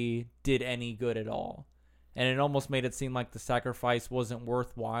barely did any good at all. And it almost made it seem like the sacrifice wasn't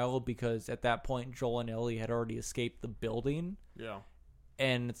worthwhile because at that point Joel and Ellie had already escaped the building. yeah.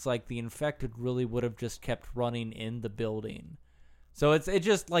 And it's like the infected really would have just kept running in the building. So it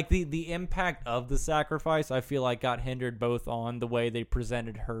just like the impact of the sacrifice, I feel like got hindered both on the way they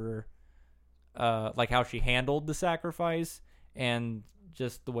presented her, like how she handled the sacrifice, and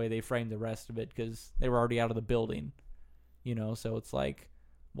just the way they framed the rest of it because they were already out of the building, so it's like,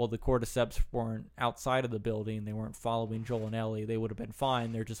 well, the cordyceps weren't outside of the building. They weren't following Joel and Ellie. They would have been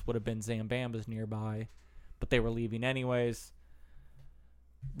fine. There just would have been Zambambas nearby, but they were leaving anyways.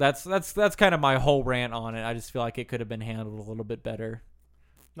 That's kind of my whole rant on it. I just feel like it could have been handled a little bit better.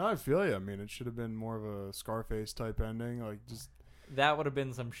 No, I feel you. I mean, it should have been more of a Scarface type ending. Like, just That would have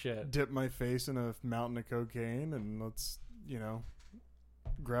been some shit. dip my face in a mountain of cocaine and let's,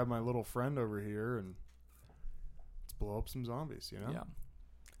 grab my little friend over here and let's blow up some zombies, Yeah.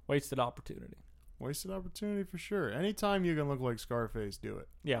 Wasted opportunity. Wasted opportunity for sure. Anytime you can look like Scarface, do it.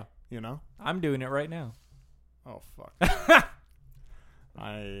 Yeah. I'm doing it right now. Oh, fuck.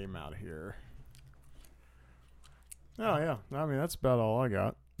 I'm out of here. Oh, yeah. I mean, that's about all I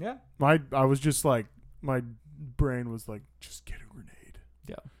got. Yeah. I was just like, my brain was like, just get a grenade.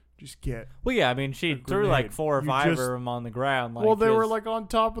 Yeah. Just get. Well, yeah, I mean, she threw like grenade. 4 or You 5 just- of them on the ground. Like, Well, they were just- like on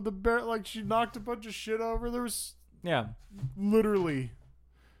top of the bear. Like, she knocked a bunch of shit over. There was yeah. literally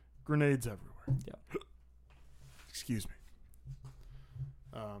grenades everywhere. Yeah. Excuse me.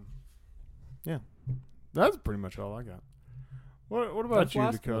 Yeah. That's pretty much all I got. What about That's you,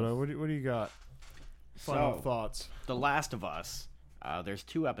 Last of Dakota? Us. What do you got? Final So- thoughts. The Last of Us. There's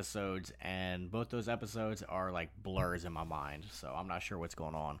 2 episodes, and both those episodes are like blurs in my mind, so I'm not sure what's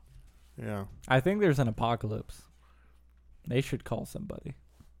going on. Yeah. I think there's an apocalypse. They should call somebody.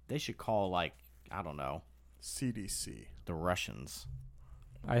 They should call, like, I don't know, CDC. the Russians.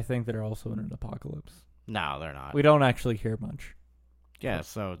 I think they're also in an apocalypse. No, they're not. We don't actually hear much. Yeah,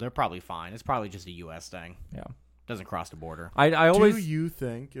 so they're probably fine. It's probably just a U.S. thing. Yeah. Doesn't cross the border. I always... Do you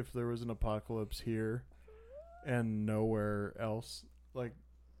think if there was an apocalypse here and nowhere else, like,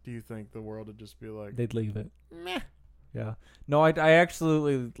 do you think the world would just be like, They'd leave it. meh? Yeah. No, I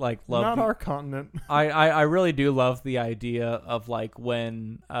absolutely like love. Not our continent. I really do love the idea of like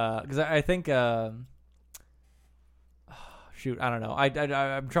when because I think shoot, I don't know.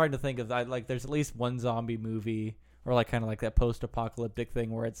 I'm trying to think of like there's at least one zombie movie or like kind of like that post-apocalyptic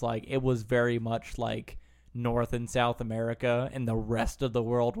thing where it's like it was very much like North and South America and the rest of the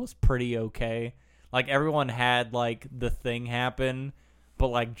world was pretty okay. Like everyone had like the thing happen, but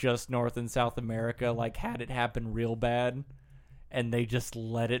like just North and South America like had it happen real bad and they just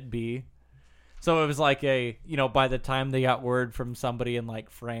let it be. So it was like by the time they got word from somebody in like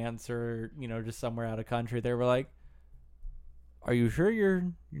France or, just somewhere out of country, they were like, "Are you sure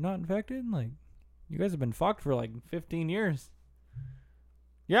you're not infected? Like, you guys have been fucked for like 15 years."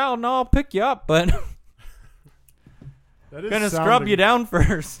 "Yeah, no, I'll pick you up, but That is gonna scrub you down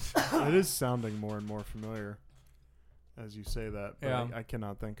first." It is sounding more and more familiar as you say that. But Yeah. I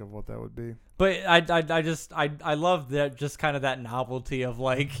cannot think of what that would be. But I love that, just kind of that novelty of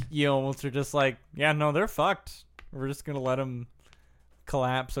like, you almost are just like, yeah, no, they're fucked. We're just gonna let them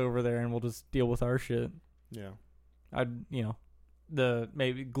collapse over there and we'll just deal with our shit. Yeah. The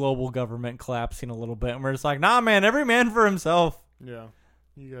maybe global government collapsing a little bit and we're just like, nah, man, every man for himself. Yeah.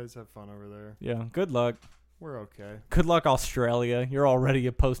 You guys have fun over there. Yeah, good luck. We're okay. Good luck, Australia. You're already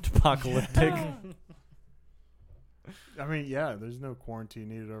a post-apocalyptic. I mean, yeah, there's no quarantine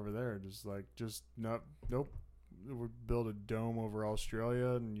needed over there. Nope. We'll build a dome over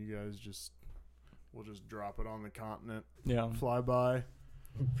Australia, and you guys we'll just drop it on the continent. Yeah. Fly by.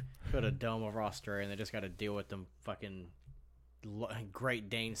 Put a dome over Australia, and they just got to deal with them fucking Great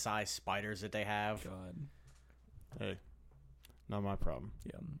Dane-sized spiders that they have. God. Hey, not my problem.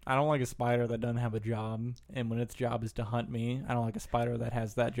 Yeah. I don't like a spider that doesn't have a job, and when its job is to hunt me, I don't like a spider that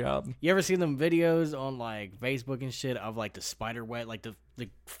has that job. You ever seen them videos on like Facebook and shit of like the spider web, like the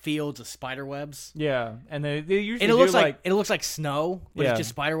fields of spider webs? Yeah, and they usually And it looks like snow, but Yeah. it's just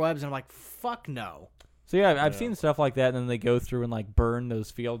spider webs, and I'm like, fuck no. So yeah, I've Yeah. seen stuff like that, and then they go through and like burn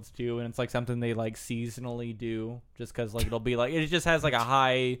those fields too, and it's like something they like seasonally do, just because like it'll be like it just has like a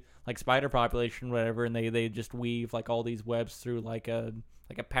high like spider population, whatever, and they just weave like all these webs through like a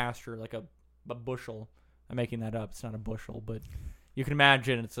pasture, like a bushel. I'm making that up. It's not a bushel, but you can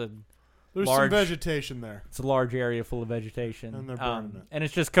imagine it's a There's large some vegetation there. It's a large area full of vegetation, And they're burning it. and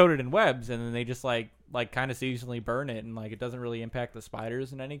it's just coated in webs, and then they just like kind of seasonally burn it, and like it doesn't really impact the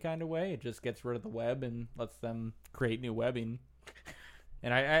spiders in any kind of way. It just gets rid of the web and lets them create new webbing.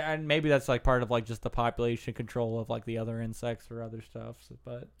 And I maybe that's like part of like just the population control of like the other insects or other stuff.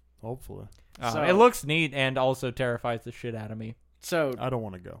 But Hopefully. So- it looks neat and also terrifies the shit out of me. So I don't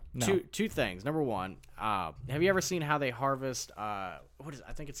want to go. No. two things. Number one, have you ever seen how they harvest? What is?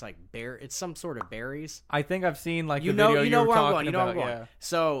 I think it's like it's some sort of berries. I think I've seen like You the know, video you know were where I'm talking going. You know where I'm about, going. yeah.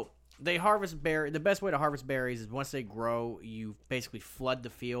 So they harvest berry. The best way to harvest berries is once they grow, you basically flood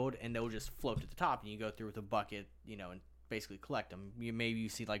the field, and they'll just float to the top, and you go through with a bucket, and basically collect them. Maybe you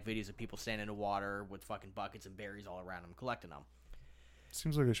see like videos of people standing in the water with fucking buckets and berries all around them, collecting them.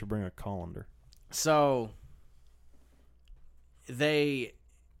 Seems like I should bring a colander. So they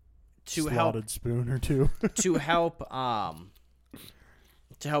Slotted spoon or two. to help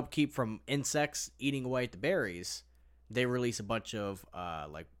keep from insects eating away at the berries, they release a bunch of I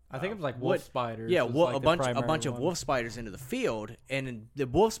think it was like wolf spiders. Yeah, was, a like, the bunch primary of one. wolf spiders into the field, and the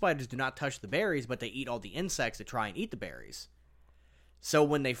wolf spiders do not touch the berries, but they eat all the insects that try and eat the berries. So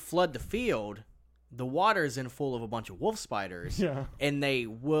when they flood the field, the water is in full of a bunch of wolf spiders, Yeah. and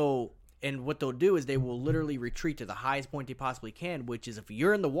what they'll do is they will literally retreat to the highest point they possibly can, which is if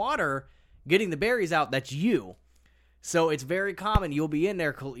you're in the water getting the berries out, that's you. So it's very common. You'll be in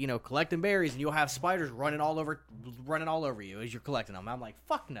there, collecting berries, and you'll have spiders running all over you as you're collecting them. I'm like,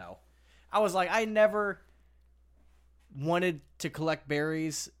 fuck no. I was like, I never wanted to collect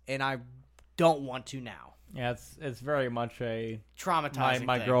berries, and I don't want to now. Yeah, it's very much a Traumatizing.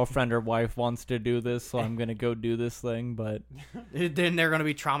 my thing. girlfriend or wife wants to do this, so I'm gonna go do this thing. But Then they're gonna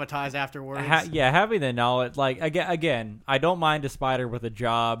be traumatized afterwards. having the knowledge, like again, I don't mind a spider with a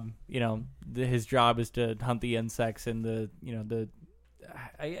job. His job is to hunt the insects in the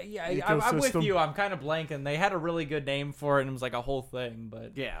I'm with Ecosystem. you. I'm kind of blanking. They had a really good name for it, and it was like a whole thing.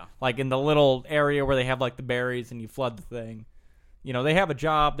 But Yeah. like in the little area where they have like the berries and you flood the thing. They have a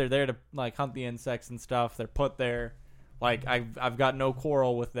job. They're there to like hunt the insects and stuff. They're put there. Like I've got no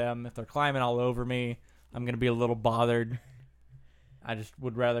quarrel with them. If they're climbing all over me, I'm gonna be a little bothered. I just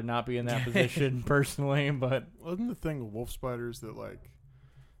would rather not be in that position personally. But Wasn't the thing with wolf spiders that like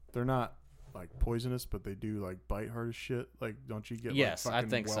they're not like poisonous, but they do like bite hard as shit? Like, don't you get Yes, like I fucking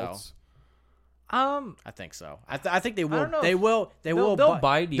think so. welts? I think so. I think they will. don't know They if- will. They'll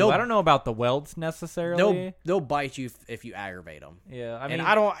bite you. I don't know about the welts necessarily. They'll bite you if you aggravate them. Yeah, I mean, And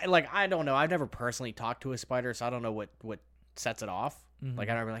I don't know. I've never personally talked to a spider, so I don't know what sets it off. Like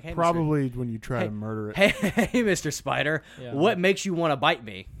I never like, hey, Probably when you try to murder it. hey, Mr. Spider, Yeah. what makes you want to bite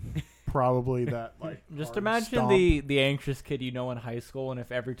me? Probably that like. just hard imagine stomp. the anxious kid you know in high school, and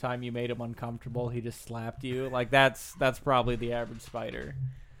if every time you made him uncomfortable, he just slapped you. Like that's probably the average spider.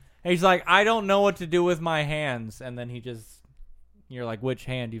 And he's like, I don't know what to do with my hands, and then you're like, which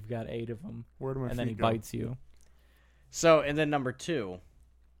hand? You've got 8 of them, Where do my and then he feet go? bites you. So, and then number 2,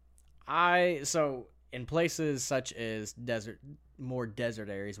 in places such as more desert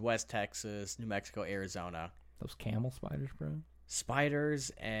areas, West Texas, New Mexico, Arizona, Those camel spiders, bro.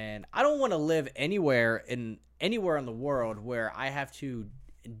 spiders, and I don't want to live anywhere in the world where I have to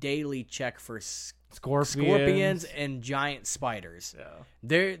daily check for scorpions and giant spiders.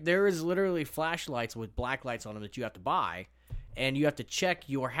 Yeah. There is literally flashlights with black lights on them that you have to buy, and you have to check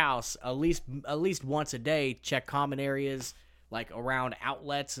your house at least once a day. Check common areas like around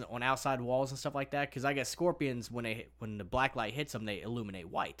outlets and on outside walls and stuff like that. Because I guess scorpions when the black light hits them, they illuminate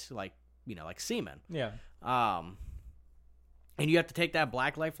white, like semen. Yeah. And you have to take that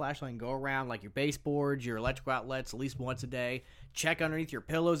black light flashlight and go around like your baseboards, your electrical outlets at least once a day. Check underneath your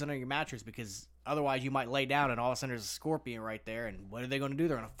pillows and under your mattress because otherwise you might lay down and all of a sudden there's a scorpion right there. And what are they going to do?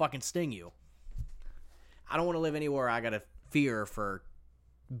 They're going to fucking sting you. I don't want to live anywhere I got to fear for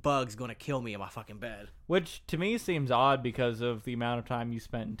bugs going to kill me in my fucking bed. Which to me seems odd because of the amount of time you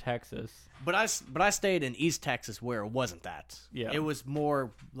spent in Texas. But I stayed in East Texas where it wasn't that. Yeah. It was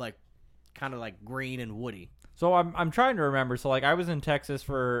more like kind of like green and woody. So I'm trying to remember. So like I was in Texas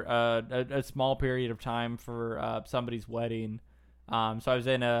for a small period of time for somebody's wedding. So I was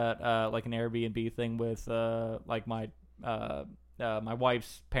in a like an Airbnb thing with like my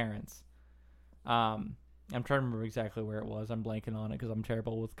wife's parents. I'm trying to remember exactly where it was. I'm blanking on it because I'm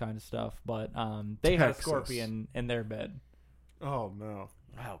terrible with kind of stuff. But they had a Texas. scorpion in their bed. Oh no.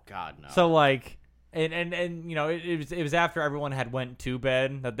 Oh God, no. So like. And you know it was after everyone had went to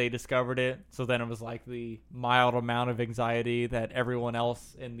bed that they discovered it. So then it was like the mild amount of anxiety that everyone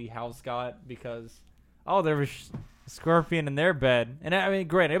else in the house got because there was a scorpion in their bed. And I mean,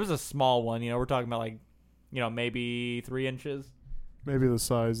 granted, it was a small one. You know, we're talking about like maybe 3 inches. Maybe the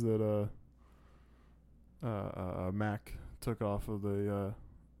size that Mac took off of the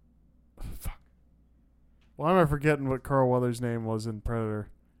fuck. Why am I forgetting what Carl Weathers' name was in Predator?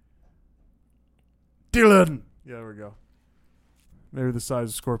 Dylan. Yeah, there we go. Maybe the size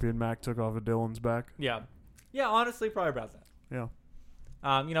of scorpion Mac took off of Dylan's back. Yeah, honestly, probably about that. Yeah.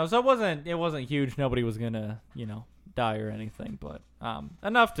 So it wasn't huge. Nobody was gonna die or anything, but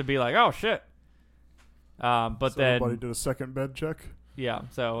enough to be like, oh shit. But So then everybody did a second bed check. yeah.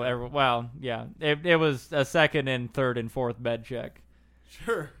 So it was a second and third and fourth bed check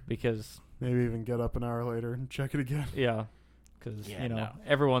Sure. because Maybe even get up an hour later and check it again. yeah. Because no.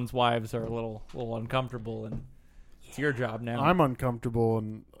 everyone's wives are a little uncomfortable, and it's your job now. I'm uncomfortable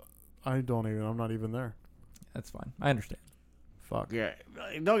and I'm not even there. That's fine. I understand. Fuck. Yeah,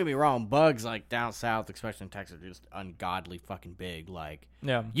 don't get me wrong. Bugs like down south, especially in Texas, are just ungodly fucking big. Like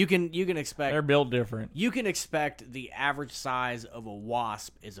Yeah, you can expect they're built different. you can expect the average size of a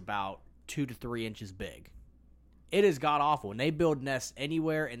wasp is about 2 to 3 inches big. It is god awful, and they build nests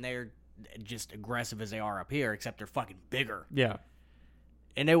anywhere, and they're just aggressive as they are up here, except they're fucking bigger. Yeah,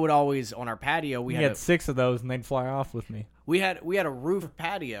 And they would always on our patio. we had 6 of those, and they'd fly off with me. We had a roof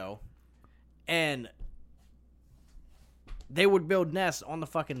patio, and they would build nests on the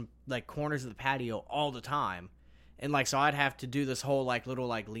fucking like corners of the patio all the time, and like so I'd have to do this whole like little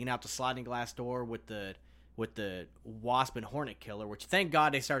like lean out the sliding glass door with the wasp and hornet killer, which thank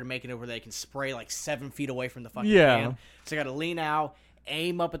God they started making it where they can spray like 7 feet away from the fucking can. So I got to lean out,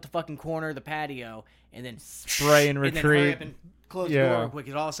 aim up at the fucking corner of the patio, and then Spray and then hurry retreat. up and close Yeah. the door real quick,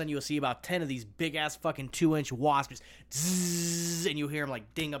 because all of a sudden you'll see about 10 of these big ass fucking 2-inch wasps, just zzz, and you hear them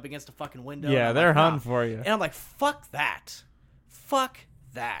like ding up against the fucking window. and Yeah, I'm they're like, nah. hunting for you. And I'm like, fuck that. Fuck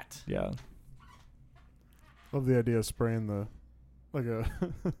that. Yeah, Love the idea of spraying the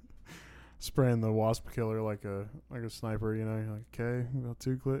spraying the wasp killer like a sniper. You know, you're like, okay, about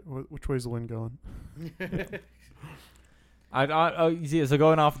 2 click. Which way's the wind going? you see, so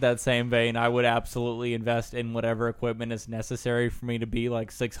going off that same vein, I would absolutely invest in whatever equipment is necessary for me to be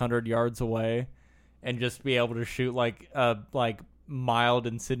like 600 yards away, and just be able to shoot like a mild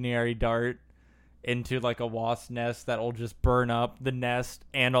incendiary dart into like a wasp nest that'll just burn up the nest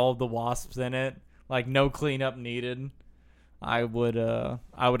and all the wasps in it. Like no cleanup needed. I would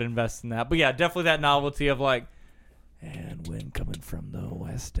invest in that. But yeah, definitely that novelty of like, and and wind coming from the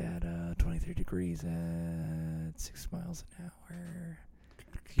west at 23 degrees at 6 miles an hour.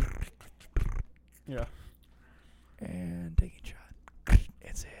 Yeah. And taking shot.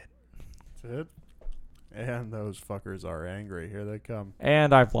 It's it. That's it. And those fuckers are angry. Here they come.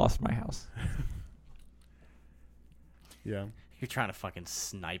 And I've lost my house. Yeah. You're trying to fucking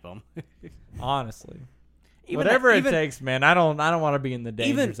snipe them. Honestly. Whatever it even, takes, man. I don't want to be in the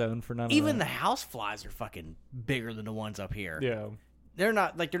danger zone for none of that. Even the house flies are fucking bigger than the ones up here. Yeah. They're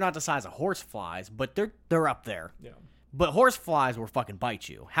not the size of horse flies, but they're up there. Yeah. But horse flies will fucking bite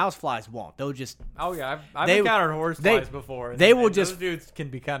you. House flies won't. They'll just Oh yeah, I've encountered horse flies before. They will and just those dudes can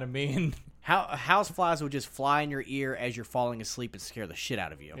be kind of mean. house flies will just fly in your ear as you're falling asleep and scare the shit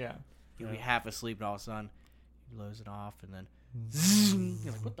out of you. Yeah. You'll be half asleep and all of a sudden you lose it off and then zzz,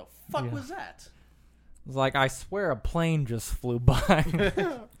 you're like, what the fuck was that? It's like, I swear a plane just flew by.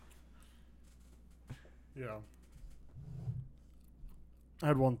 Yeah. I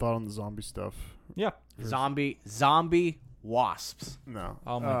had one thought on the zombie stuff. Yeah. Zombie wasps. No.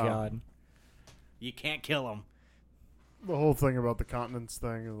 Oh my god. You can't kill them. The whole thing about the continents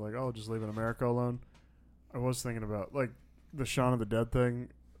thing is like, oh, just leaving America alone. I was thinking about, like, the Shaun of the Dead thing.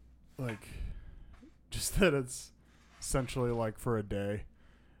 Like, just that it's essentially like for a day.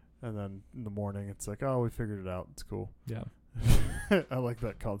 And then in the morning, it's like, oh, we figured it out. It's cool. Yeah. I like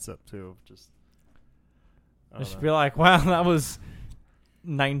that concept, too. Just, I I don't should know. be like, wow, that was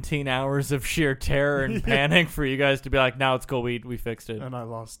 19 hours of sheer terror and panic for you guys to be like, now it's cool, we fixed it. And I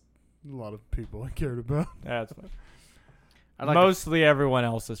lost a lot of people I cared about. That's fine. Like Mostly everyone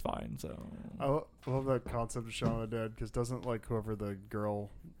else is fine, so. I love that concept of Shaun of the Dead, because doesn't, like, whoever the girl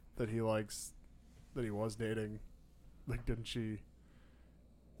that he likes, that he was dating, like,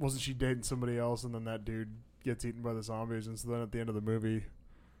 wasn't she dating somebody else, and then that dude gets eaten by the zombies, and so then at the end of the movie,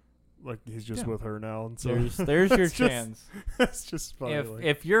 like, he's just with her now, and so There's your It's just- chance. That's just funny.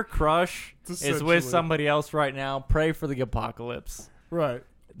 If your crush It's is with essentially- somebody else right now, pray for the apocalypse. right,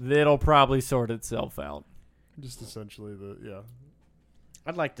 It'll probably sort itself out. just essentially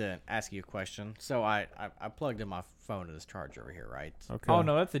I'd like to ask you a question. So I plugged in my phone to this charger over here, right? Okay. Oh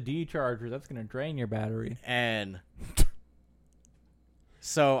no, that's a D charger. That's gonna drain your battery. And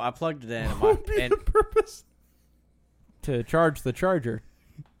so I plugged it in. And What would be the purpose? To charge the charger.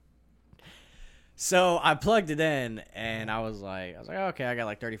 So I plugged it in, and I was like, okay, I got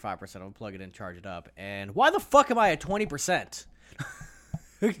like 35%. I'll plug it in, charge it up. And why the fuck am I at 20%?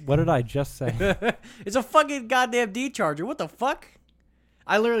 What did I just say? It's a fucking goddamn D charger. What the fuck?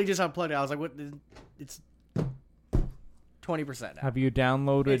 I literally just unplugged it. I was like, what? It's 20% now. Have you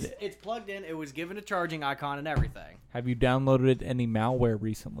downloaded? It's plugged in. It was given a charging icon and everything. Have you downloaded any malware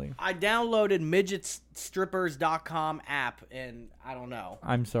recently? I downloaded midgetstrippers.com app, and I don't know.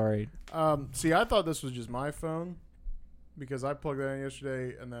 I'm sorry. See, I thought this was just my phone, because I plugged that in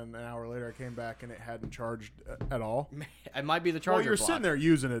yesterday, and then an hour later I came back and it hadn't charged at all. It might be the charger. Well, you're block. sitting there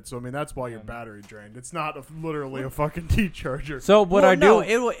using it, so I mean that's why your battery drained. It's not literally a fucking D charger. So what I do? No,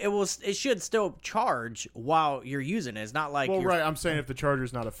 it should still charge while you're using it. It's not like Well, you're, right. I'm saying if the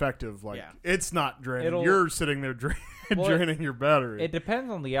charger's not effective, like Yeah. it's not draining. It'll- You're sitting there draining your battery. It depends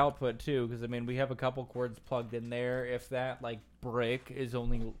on the output too, because I mean we have a couple cords plugged in there. If that like brick is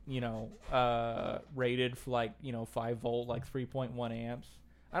only rated for like 5 volt, like 3.1 amps.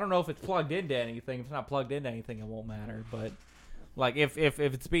 I don't know if it's plugged into anything. If it's not plugged into anything, it won't matter. But like if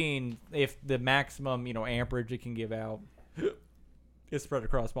the maximum amperage it can give out is spread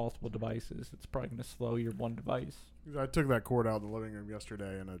across multiple devices, it's probably going to slow your one device. I took that cord out in the living room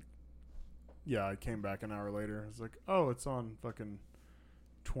yesterday, and I came back an hour later. I was like, oh, it's on fucking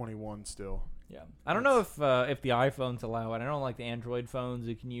 21 still. Yeah, I don't know if the iPhones allow it. I don't like the Android phones.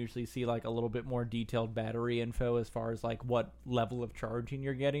 You can usually see like a little bit more detailed battery info as far as like what level of charging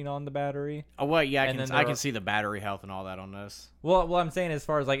you're getting on the battery. Oh, well, yeah, And then I there can are- see the battery health and all that on this. Well, I'm saying as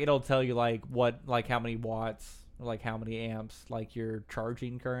far as like it'll tell you like how many watts or like how many amps like you're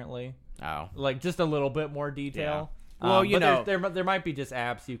charging currently. Oh. Like just a little bit more detail. Well, but there might be just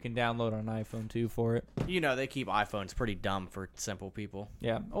apps you can download on an iPhone too for it. They keep iPhones pretty dumb for simple people.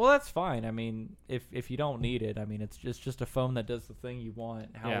 Yeah. Well, that's fine. I mean, if you don't need it, I mean, it's just a phone that does the thing you want.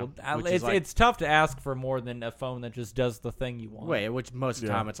 It's tough to ask for more than a phone that just does the thing you want. Wait, which most of the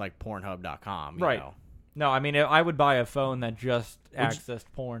Yeah. time it's like Pornhub.com. Right. Know. No, I mean, I would buy a phone that just accessed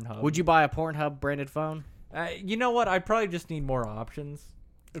Pornhub. Would you buy a Pornhub branded phone? You know what? I'd probably just need more options.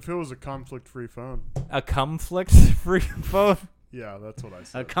 If it was a conflict-free phone, A conflict-free phone? yeah, that's what I A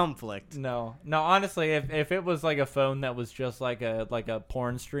said. conflict. No. Honestly, if it was like a phone that was just like a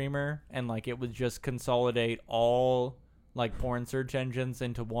porn streamer and like it would just consolidate all like porn search engines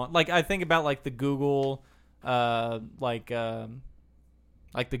into one. Like I think about like the Google like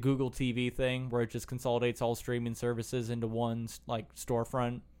the Google TV thing, where it just consolidates all streaming services into one like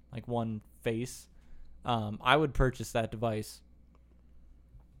storefront, like one face. I would purchase that device.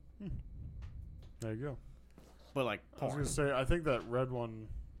 There you go. But like I was porn. gonna say, I think that red one,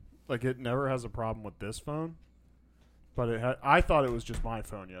 like, it never has a problem with this phone, but it had. I thought it was just my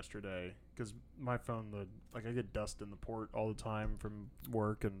phone yesterday because my phone, I get dust in the port all the time from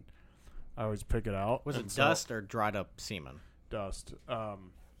work, and I always pick it out. Was and it so- dust or dried up semen? Dust.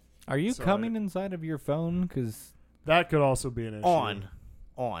 Are you So coming inside of your phone? Because That could also be an issue.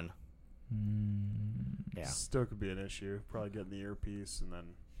 On. Yeah. Still could be an issue. Probably getting the earpiece and then.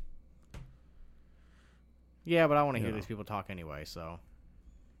 Yeah, but I want to hear Yeah. these people talk anyway, so.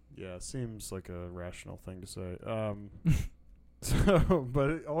 Yeah, seems like a rational thing to say. So, but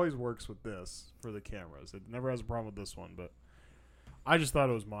it always works with this for the cameras. It never has a problem with this one, but I just thought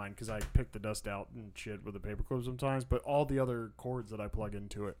it was mine because I pick the dust out and shit with a paperclip sometimes. But all the other cords that I plug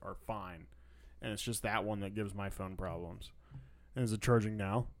into it are fine, and it's just that one that gives my phone problems. And is it charging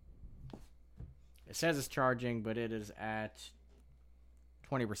now? It says it's charging, but it is at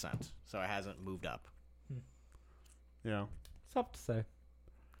 20%, so it hasn't moved up. Yeah, it's tough to say.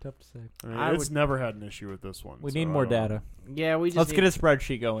 Tough to say. I mean, I it's would- never had an issue with this one. We so need I more don't know. data. Yeah, we just Let's need, get a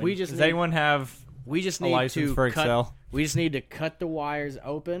spreadsheet going. we just Does need- anyone have we just a need license to for cut, Excel? We just need to cut the wires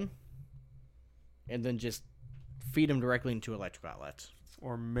open, and then just feed them directly into electrical outlets.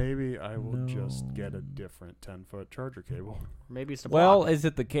 Or maybe I will just No. get a different 10-foot charger cable. Maybe it's the Well, block. is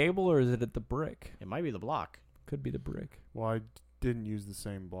it the cable or is it at the brick? It might be the block. Could be the brick. Well, I didn't use the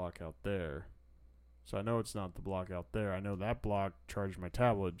same block out there. So I know it's not the block out there. I know that block charged my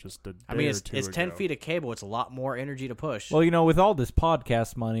tablet just a day I mean, or it's two 10 ago. feet of cable. It's a lot more energy to push. Well, with all this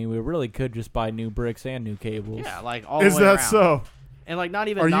podcast money, we really could just buy new bricks and new cables. yeah, like all Is the way that around. so? And like not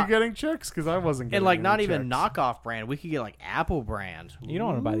even Are not, you getting checks? Because I wasn't getting and like any not even checks. knockoff brand. We could get like Apple brand. You don't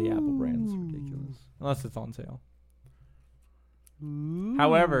want to buy the Apple brand. It's ridiculous. Unless it's on sale.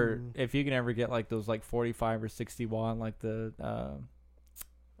 However, if you can ever get like those like 45 or 60 watt like the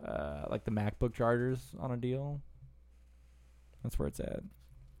MacBook chargers on a deal, that's where it's at.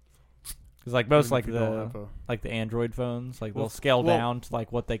 Because like most Even like if you don't the have a- like the Android phones, like they'll Well, scale well- down to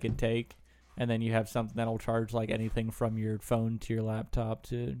like what they can take, and then you have something that'll charge like anything from your phone to your laptop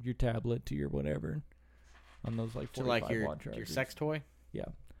to your tablet to your whatever on those like To 45 like your watt chargers. your sex toy. Yeah.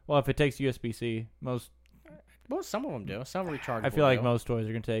 Well, if it takes USB-C, most Well, some of them do. Some rechargeable. I feel like do. most toys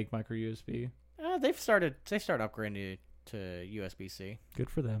are gonna take micro USB. They started upgrading to USB-C. Good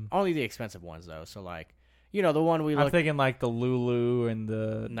for them. Only the expensive ones though. So like, the one we I'm looked. thinking like the Lulu and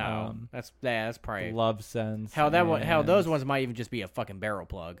the No, that's probably Love Sense. hell. That one, hell, those and- ones might even just be a fucking barrel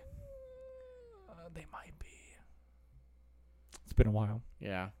plug. They might be. It's been a while.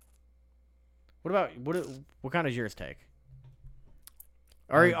 Yeah. What about what kind does yours take?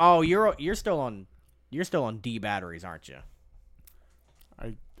 You're still on D batteries, aren't you?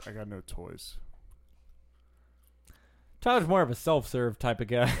 I got no toys. Tyler's more of a self-serve type of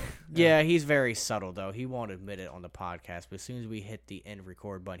guy. Yeah, he's very subtle though. He won't admit it on the podcast, but as soon as we hit the end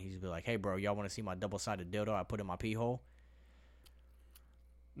record button, he's be like, "Hey, bro, y'all want to see my double-sided dildo I put in my pee hole?"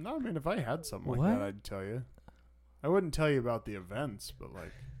 No, I mean, if I had something like What? that, I'd tell you. I wouldn't tell you about the events, but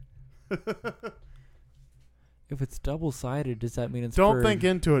like, If it's double-sided, does that mean it's don't for- think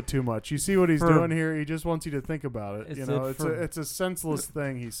into it too much. You see what he's for- doing here? He just wants you to think about it. Is You know, it it's for- it's a senseless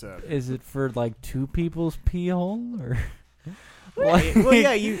thing he said. Is it for like two people's pee hole or? Well,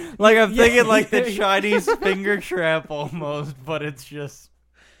 yeah, you. Like I'm Yeah. thinking like the Chinese finger trap almost, but it's just.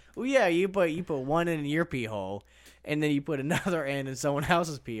 Well, yeah, you put one in your pee hole, and then you put another end in someone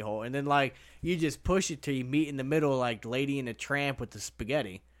else's pee hole, and then like you just push it till you meet in the middle, like Lady and the Tramp with the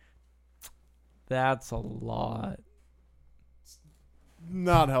spaghetti. That's a lot.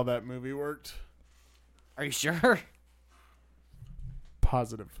 Not how that movie worked. Are you sure?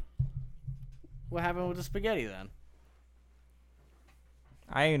 Positive. What happened with the spaghetti then?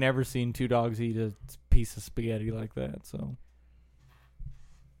 I ain't never seen two dogs eat a piece of spaghetti like that. So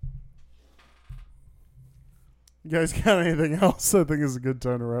You guys got anything else? I think is a good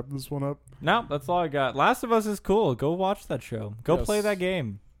time to wrap this one up. no, that's all I got. Last of Us is cool. Go watch that show. Go Yes. play that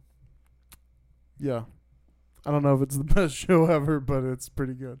game. Yeah. I don't know if it's the best show ever, but it's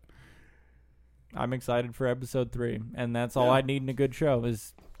pretty good. I'm excited for episode 3, and that's all Yeah. I need in a good show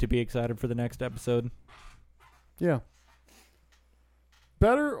is to be excited for the next episode. Yeah.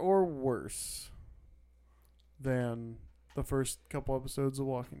 Better or worse than the first couple episodes of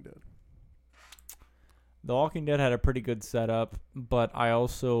Walking Dead? The Walking Dead had a pretty good setup, but I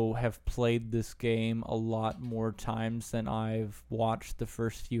also have played this game a lot more times than I've watched the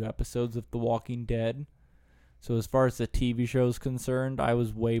first few episodes of The Walking Dead. So as far as the TV show is concerned, I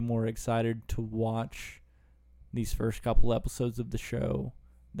was way more excited to watch these first couple episodes of the show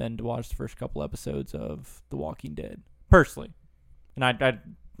than to watch the first couple episodes of The Walking Dead, personally. And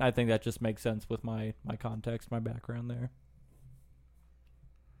I think that just makes sense with my context, my background there.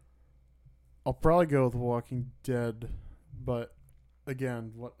 I'll probably go with Walking Dead, but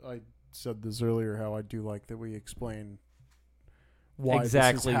again, what I said this earlier, how I do like that we explain why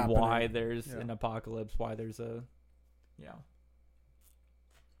exactly this is happening. why there's an apocalypse, why there's a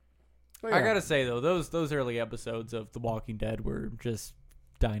But I yeah. gotta say though, those early episodes of The Walking Dead were just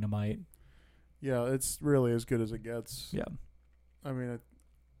dynamite. Yeah, it's really as good as it gets. Yeah. I mean,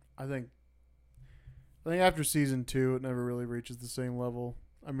 I think after season 2, it never really reaches the same level.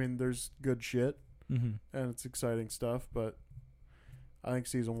 I mean, there's good shit Mm-hmm. and it's exciting stuff, but I think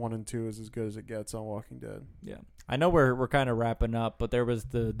season 1 and 2 is as good as it gets on Walking Dead. Yeah. I know we're kind of wrapping up, but there was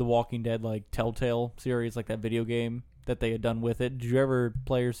the Walking Dead like Telltale series, like that video game that they had done with it. Did you ever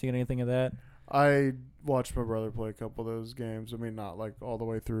play or see anything of that? I watched my brother play a couple of those games. I mean, not like all the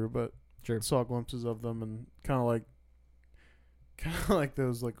way through, but Sure. saw glimpses of them and kind of like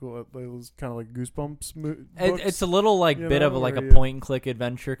those Goosebumps books. It's a little like you bit know, of like a where you- point and click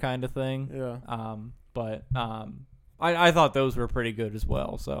adventure kind of thing. Yeah, But I thought those were pretty good as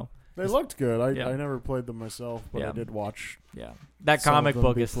well. So they looked good. Yeah. I never played them myself, but Yeah. I did watch. yeah, that Some of comic them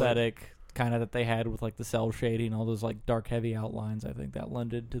book be aesthetic kind of that they had with like the cell shading, all those like dark heavy outlines. I think that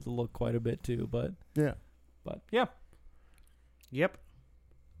lended to the look quite a bit too. But Yeah. yeah, Yep.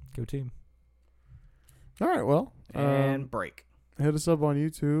 go team. All right. Well, And break. hit us up on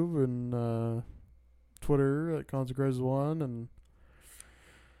YouTube and Twitter at Constant Crisis 1 and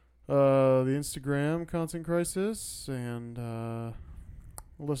the Instagram Constant Crisis, and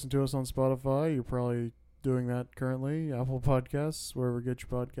listen to us on Spotify. You're probably doing that currently. Apple Podcasts, wherever you get your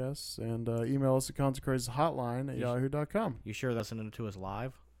podcasts, and email us at constantcrisishotline@yahoo.com. You sure they're listening to us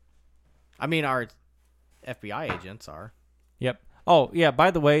live? I mean, our FBI agents are. Yep. Oh yeah.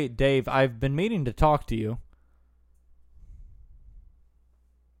 By the way, Dave, I've been meaning to talk to you.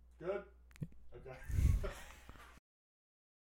 Good.